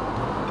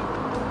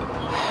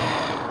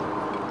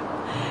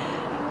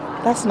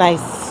 That's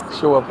nice.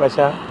 Show up,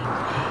 Pasha.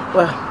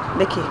 Well,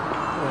 Leke,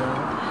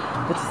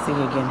 good to see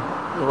you again.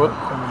 You're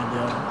welcome, my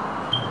dear.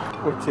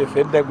 What's your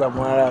feedback about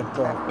Mara?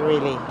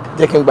 Really?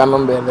 Taking by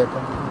number. Okay.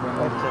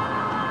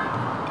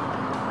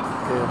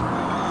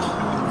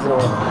 So,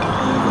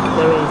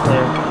 there is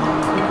there.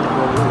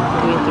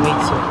 Going to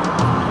meet you.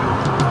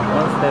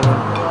 17.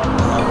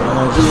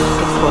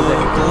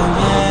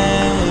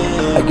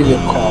 I give you a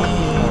call. I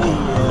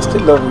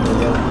still love you,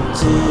 man.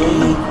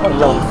 I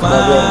love you.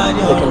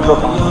 They can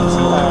drop on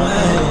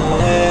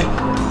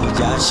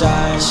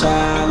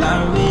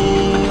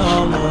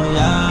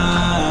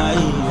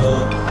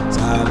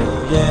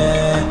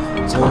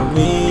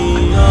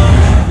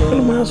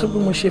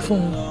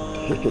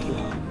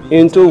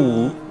in tó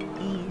wù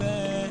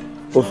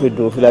ó fi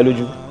dùn fìlà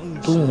lójú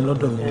tó wù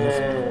lọ́dọ̀ mi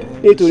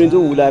nítorí tó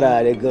wù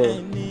lára rẹ̀ gan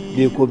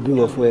bí kò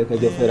bímọ fún ẹ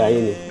kẹjọ fẹ́ra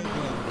yín ni.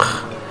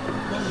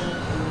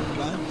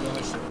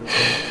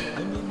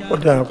 ó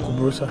dáa kò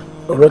burú sá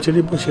ọ̀rọ̀ ti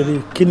rí bó ṣe rí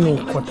kí ni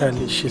nǹkan tá a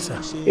lè ṣe sá.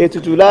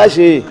 ètùtù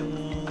láṣẹ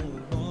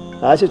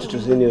àṣẹ tutù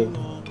sí ni o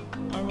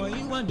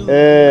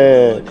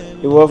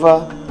ìwọ́fà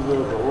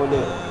wọlé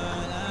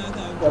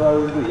yàrá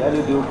olú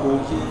ìyálóde oko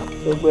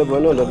ó gbẹ́bọ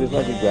náà lọ bí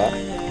fàtí gbà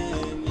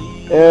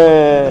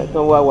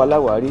tán wá wà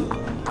láwárí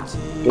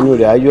inú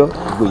rẹ̀ ayọ́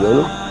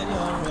ìgbòyọ́nú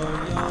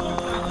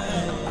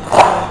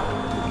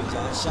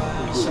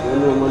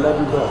ọmọ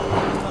ládùúgbà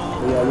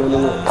orí ayọ́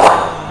níwọ̀n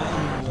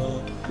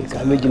ìka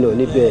méjì náà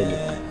níbẹ̀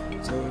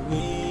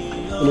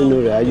ni nínú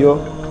rẹ̀ ayọ́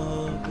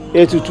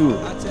ètùtù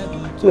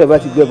tí wọ́n bá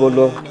ti gbẹ́bọ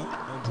lọ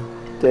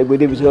tẹ̀gbẹ́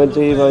débi tí wọ́n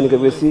tẹ́ bá ní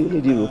kẹgbẹ́ sí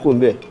nídìí ìrókò ń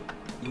bẹ̀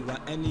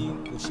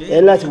ẹ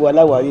láti wà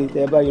láwárí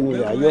tẹ́ bá inú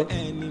rẹ̀ ayọ́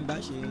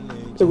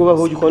tí kò bá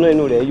fojú kan náà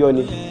inú rẹ̀ yọ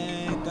ni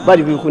bá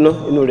dìbò ikú náà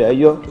inú rẹ̀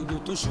yọ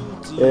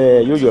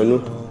yóò yọnu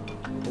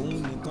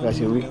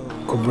láti wí.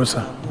 kò burú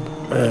sá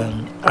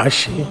a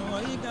ṣe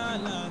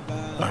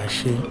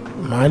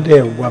màá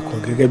dẹ̀ wakọ̀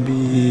gẹ́gẹ́ bí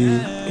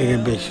ẹ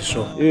ṣe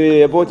sọ.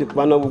 ẹbọ ti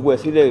paná gbogbo ẹ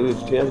sílẹ̀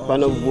ti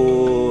paná gbogbo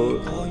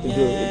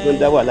ìjọ ń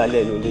dá wà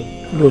lálẹ́ inú ilé.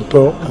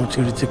 lóòótọ́ mo ti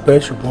rí tipẹ́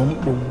ṣùgbọ́n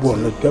gbogbo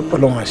ọ̀nà pẹ́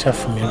Ọlọ́run àṣà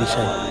fún mi rí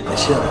ṣáà ẹ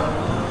ṣe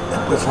ẹ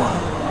pẹ́ fún wa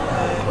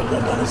ọ̀dọ̀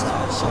àdáni sá.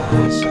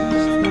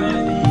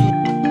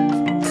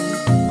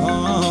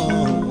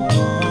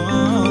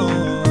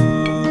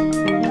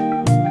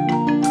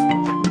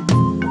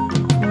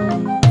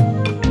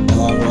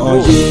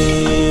 Oyè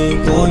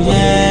kò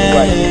yẹ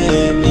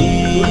mí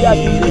yọ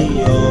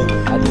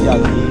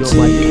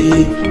tí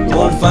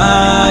mo fà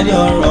ní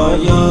ọ̀rọ̀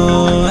yọ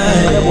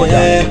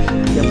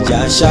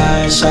ìjà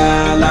ṣàṣà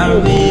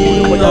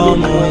láàrin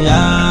ọmọ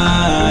ya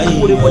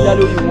ìyọ̀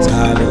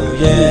ta ló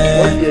yẹ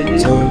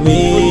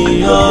torí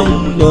ọ̀hún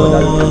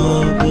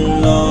lọ́gùn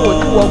lọ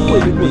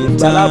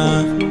ìta ń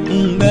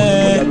bẹ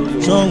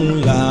ṣóhun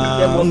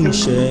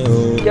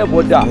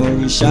akẹ́bọ̀dà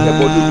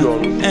akẹ́bọ̀dúdú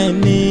ọ̀run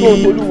tó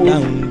ń tolúwo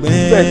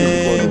bẹ́ẹ̀ ni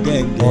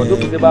ìkọ̀nù ọ̀dọ́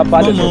fi ṣe bá bá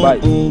lẹ́sọ̀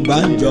báyìí.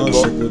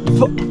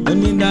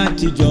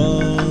 onídàájíjọ́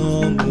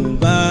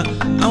bùbá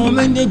àwọn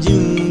méjèèjì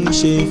ń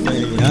ṣe fẹ́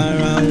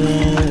ara wọn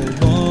ò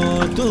gbọ́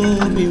tó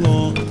bí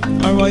wọn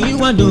ọ̀rọ̀ yìí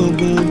wá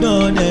dògùn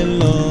dọ́dẹ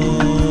lọ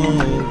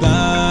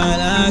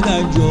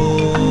gàlágàjò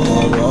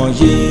ọ̀rọ̀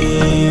yìí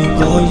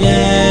kò yẹ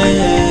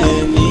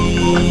mí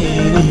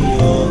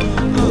nìyọ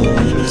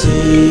ohun tí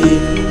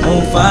mo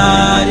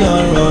fàárí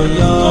ọ̀rọ̀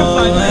yọ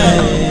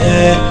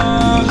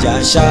ìjà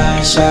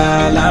ṣàṣà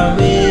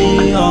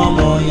láàrin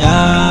ọmọ ìyá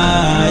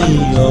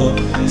iyọ̀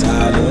ta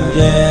ló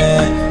yẹ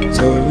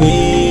torí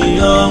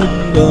ọ̀hún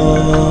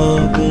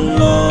dọ̀gùn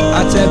lọ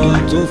atẹ́gùn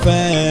tó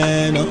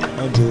fẹ́ náà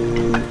jò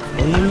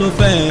òun ló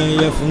fẹ́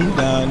yẹ fún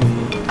dànù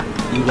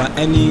ìwà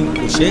ẹni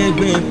kò ṣe é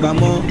gbé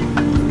pamọ́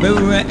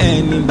bẹ́rẹ̀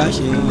ẹni bá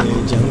ṣe lè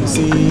jẹun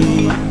sí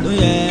ló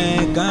yẹ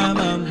ká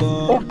máa ń bọ̀.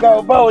 ó ga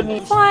ọ báwo ni.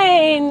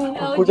 fine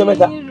kò jẹ́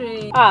mẹ́ta.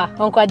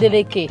 uncle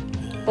Adeleke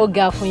ó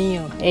ga fún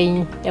yín o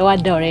ẹ̀yin ẹ wá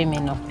dán ọ̀rẹ́ mi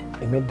náà.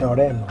 èmi dán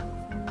ọ̀rẹ́ ẹ̀ náà.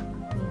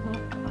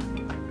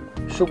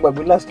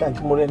 ṣùgbọ́n last time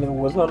tí mo rẹ́ ni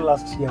was not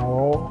last year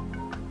or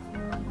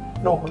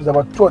no it was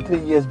about 2 or 3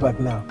 years back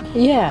now.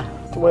 yeah.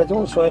 tí mo rẹ́ tí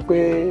mo sọ pé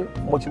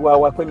mo ti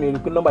wá pé mi rí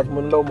pé nọ́mbà tí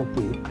mo ń lọ́wọ́ mo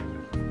pè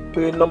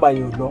é nọ́mbà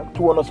yẹn ò lọ tí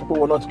wọ́n náà sọ pé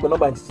wọ́n náà ti pé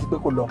nọ́mbà yẹn ti pé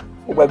kò lọ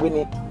ó gbàgbé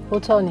ni. ó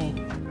tọ́ ni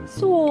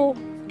so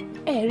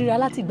ẹ ríra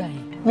láti gbà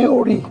yẹn. mi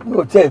ò rí mi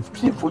ò tẹ́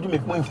fi fojú mi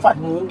fún ifá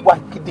ni mo ń wá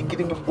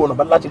gidigidi gbogbo ọ̀nà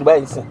bá láti rí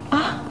báyìí sìn.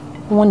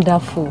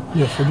 wonderful.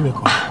 mi ò fojú mi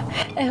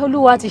kàn.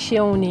 olúwa ti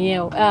ṣeun nìyẹn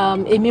o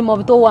èmi mọ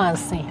ibi tó wà ń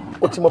sìn.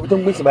 o ti mọ ibi tó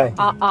ń gbé sí báyìí.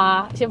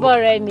 ṣe bọ́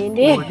ọ̀rẹ́ mi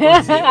ní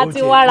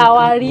àti wára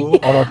wa rí.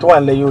 ọ̀rọ̀ tó wà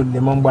lẹ́yìn ò lè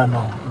mọ́ ń gbà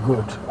náà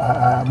good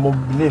mo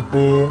believe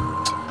pé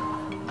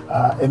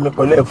èmi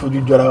pẹ̀lú ẹ̀ fojú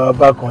jọra wa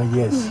bákan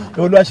yes.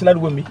 ìwọ ló wá ṣe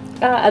ládùúgbò mi.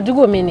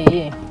 àdúgbò mi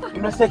nìyí.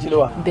 yunifásitì ló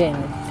wà.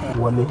 bẹ́ẹ̀ni.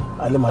 wọlé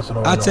alẹ́ máa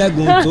sọ̀rọ̀ wọn lọ.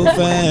 atẹ́gùn tó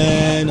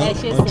fẹ́ náà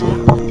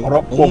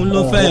ọjọ́ òun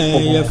ló fẹ́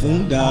yẹ fún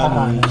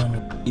dànù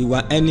ìwà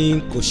ẹni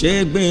kò ṣeé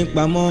gbé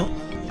pamọ́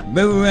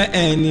bẹ́rẹ̀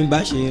ẹni bá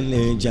ṣe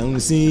lè jẹun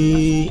sí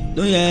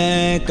ló yẹ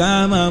ká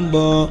máa ń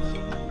bọ̀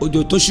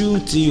òjò tó ṣú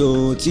tí ò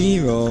tí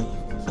rọ̀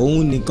òun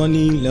nìkan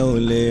nílẹ̀ ò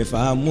lè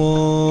fà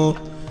mọ́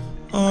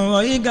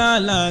ọ̀rọ̀ yìí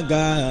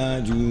gàlágà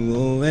jù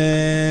ó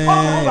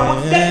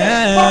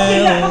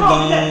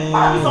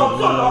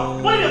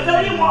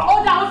ó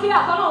dá àwọn sílẹ̀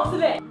àtọ́ náà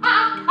sílẹ̀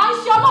à ń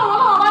ṣe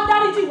ọlọ́run bá ń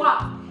dáríjì wá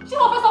ṣé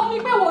wọ́n fẹ́ sọ fún mi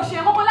pé wò ó ṣe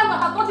kọ́kọ́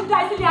lẹ́gbàá tó ti dá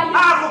ìsílẹ̀ ayé.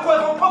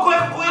 kókó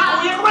yẹ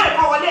kó má yẹ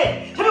kó wọlé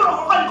ṣé bí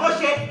kòkó ní kò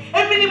ṣe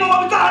èmi ni mo mọ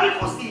bí tára mi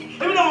kò sí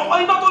èmi ni mo mọ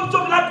iná tó ń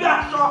jóbi lábẹ́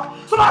aṣọ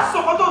tó bá sọ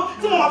ọkọ tó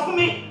tí mo mọ fún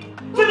mi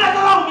tí mi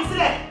ẹjọ́ láwùn mi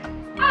sílẹ̀.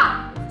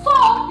 so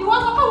ìwọ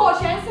sọ pé wò ó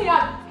ṣe ń sìn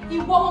àbí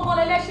ìwọ gbọngàn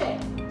lẹlẹ́ṣẹ̀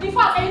in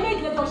fact ẹ̀yin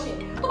méjì lẹ́jọ́ ṣe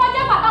tó bá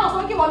jẹ́ bàtà àwọn sọ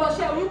kí wọ́n lọ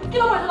ṣe oyún kí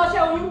ló mọ̀ ẹ́ lọ ṣe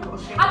oyún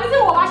àbí tí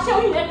wọ́n bá ṣe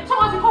oyún yẹn ṣé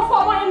wọ́n ti kọ́ fún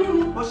ọmọ yẹn nínú.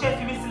 mo ṣe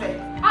fi mí sílẹ̀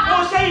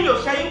mo ṣe yín mi ò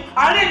ṣe yín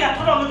àárẹ̀ ìyá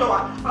tó náà ló jọ wá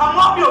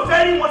àmọ́ mi ò fẹ́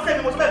rí wọn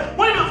sẹ́ni mo sọ bẹ́ẹ̀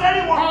wọ́n ní mi ò fẹ́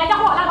rí wọn.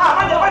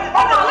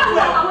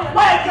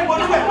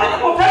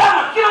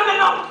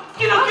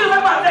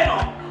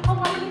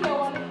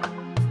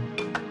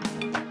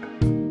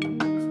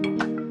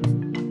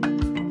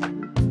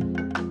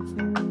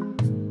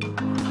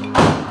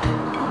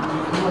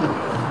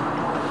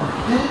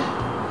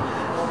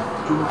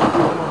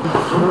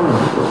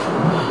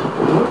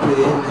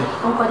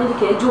 ọkọ̀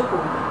Adédèké ẹ jókòó.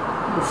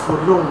 mo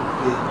fọlọ́run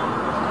pé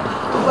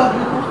tó bá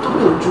bí kò tó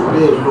lè ojú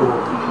bẹ́ẹ̀ lọ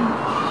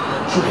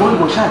ṣùgbọ́n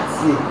ìwọ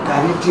ṣáàtì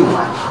kárí dì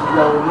wá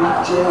ìyá omi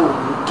jẹ́ òun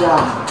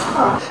dáàmú.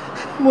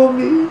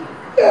 Mọ́mí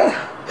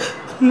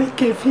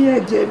Leke fìyà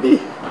jẹ mí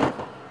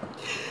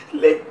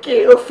Leke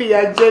ó fìyà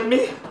jẹ mí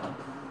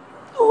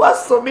ó wá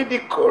sọ mí di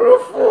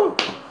kòròfo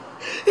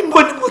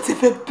ìmọ̀ ni mo ti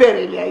fẹ́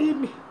bẹ̀rẹ̀ ilé ayé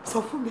mi sọ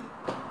fún mi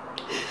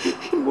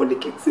ìmọ̀ ni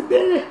kì í ti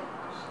bẹ̀rẹ̀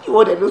ìwọ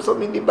dẹ̀ ló sọ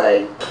mí ní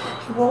báyìí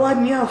ìwọ wá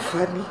ní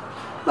àǹfààní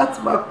láti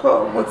máa kọ́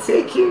ọmọ tí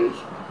ẹ kiri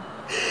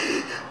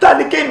ta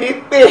ni Kemi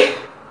pé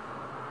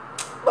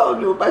báwo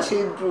ni o bá ṣe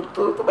dùn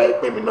tó bá yẹ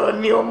pé mi náà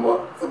ní ọmọ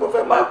tí mo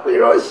fẹ́ máa pè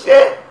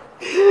ránṣẹ́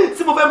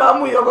tí mo fẹ́ máa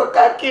mú ìyọ̀kọ̀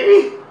káàkiri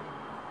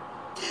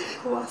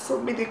wàá sọ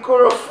mí di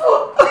kòròfo.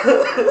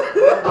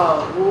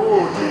 àwo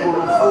di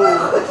kòròfo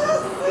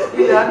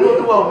ilé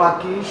adúlọ́wọ́ ọ̀mà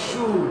kì í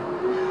ṣú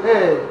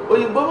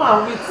òyìnbó máa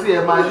ń wí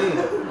tiẹ̀ máa ní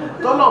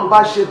tọ́lọ́n bá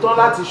ṣe tán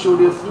láti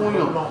ṣoore fún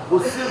yàn kò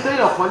sí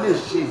téèyàn kan lè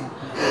ṣe.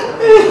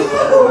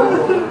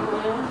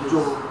 jọ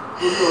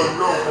orí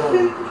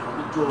ọlọ́run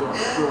jọ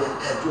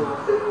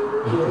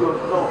orí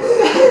ọlọ́run.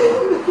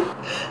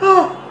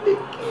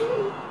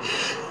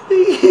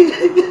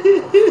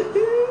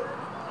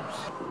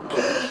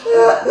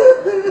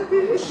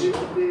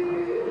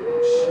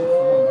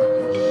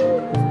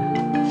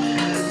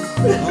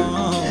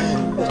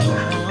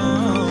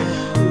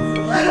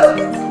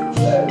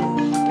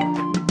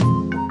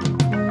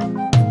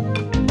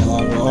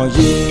 ọ̀rọ̀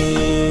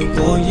yìí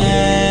kò yé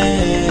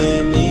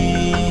mi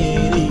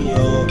rí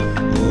o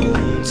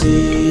ohun tí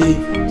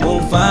mo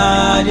fà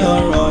á ní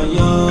ọ̀rọ̀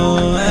yọ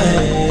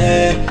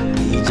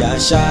ìjà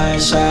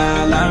ṣáṣá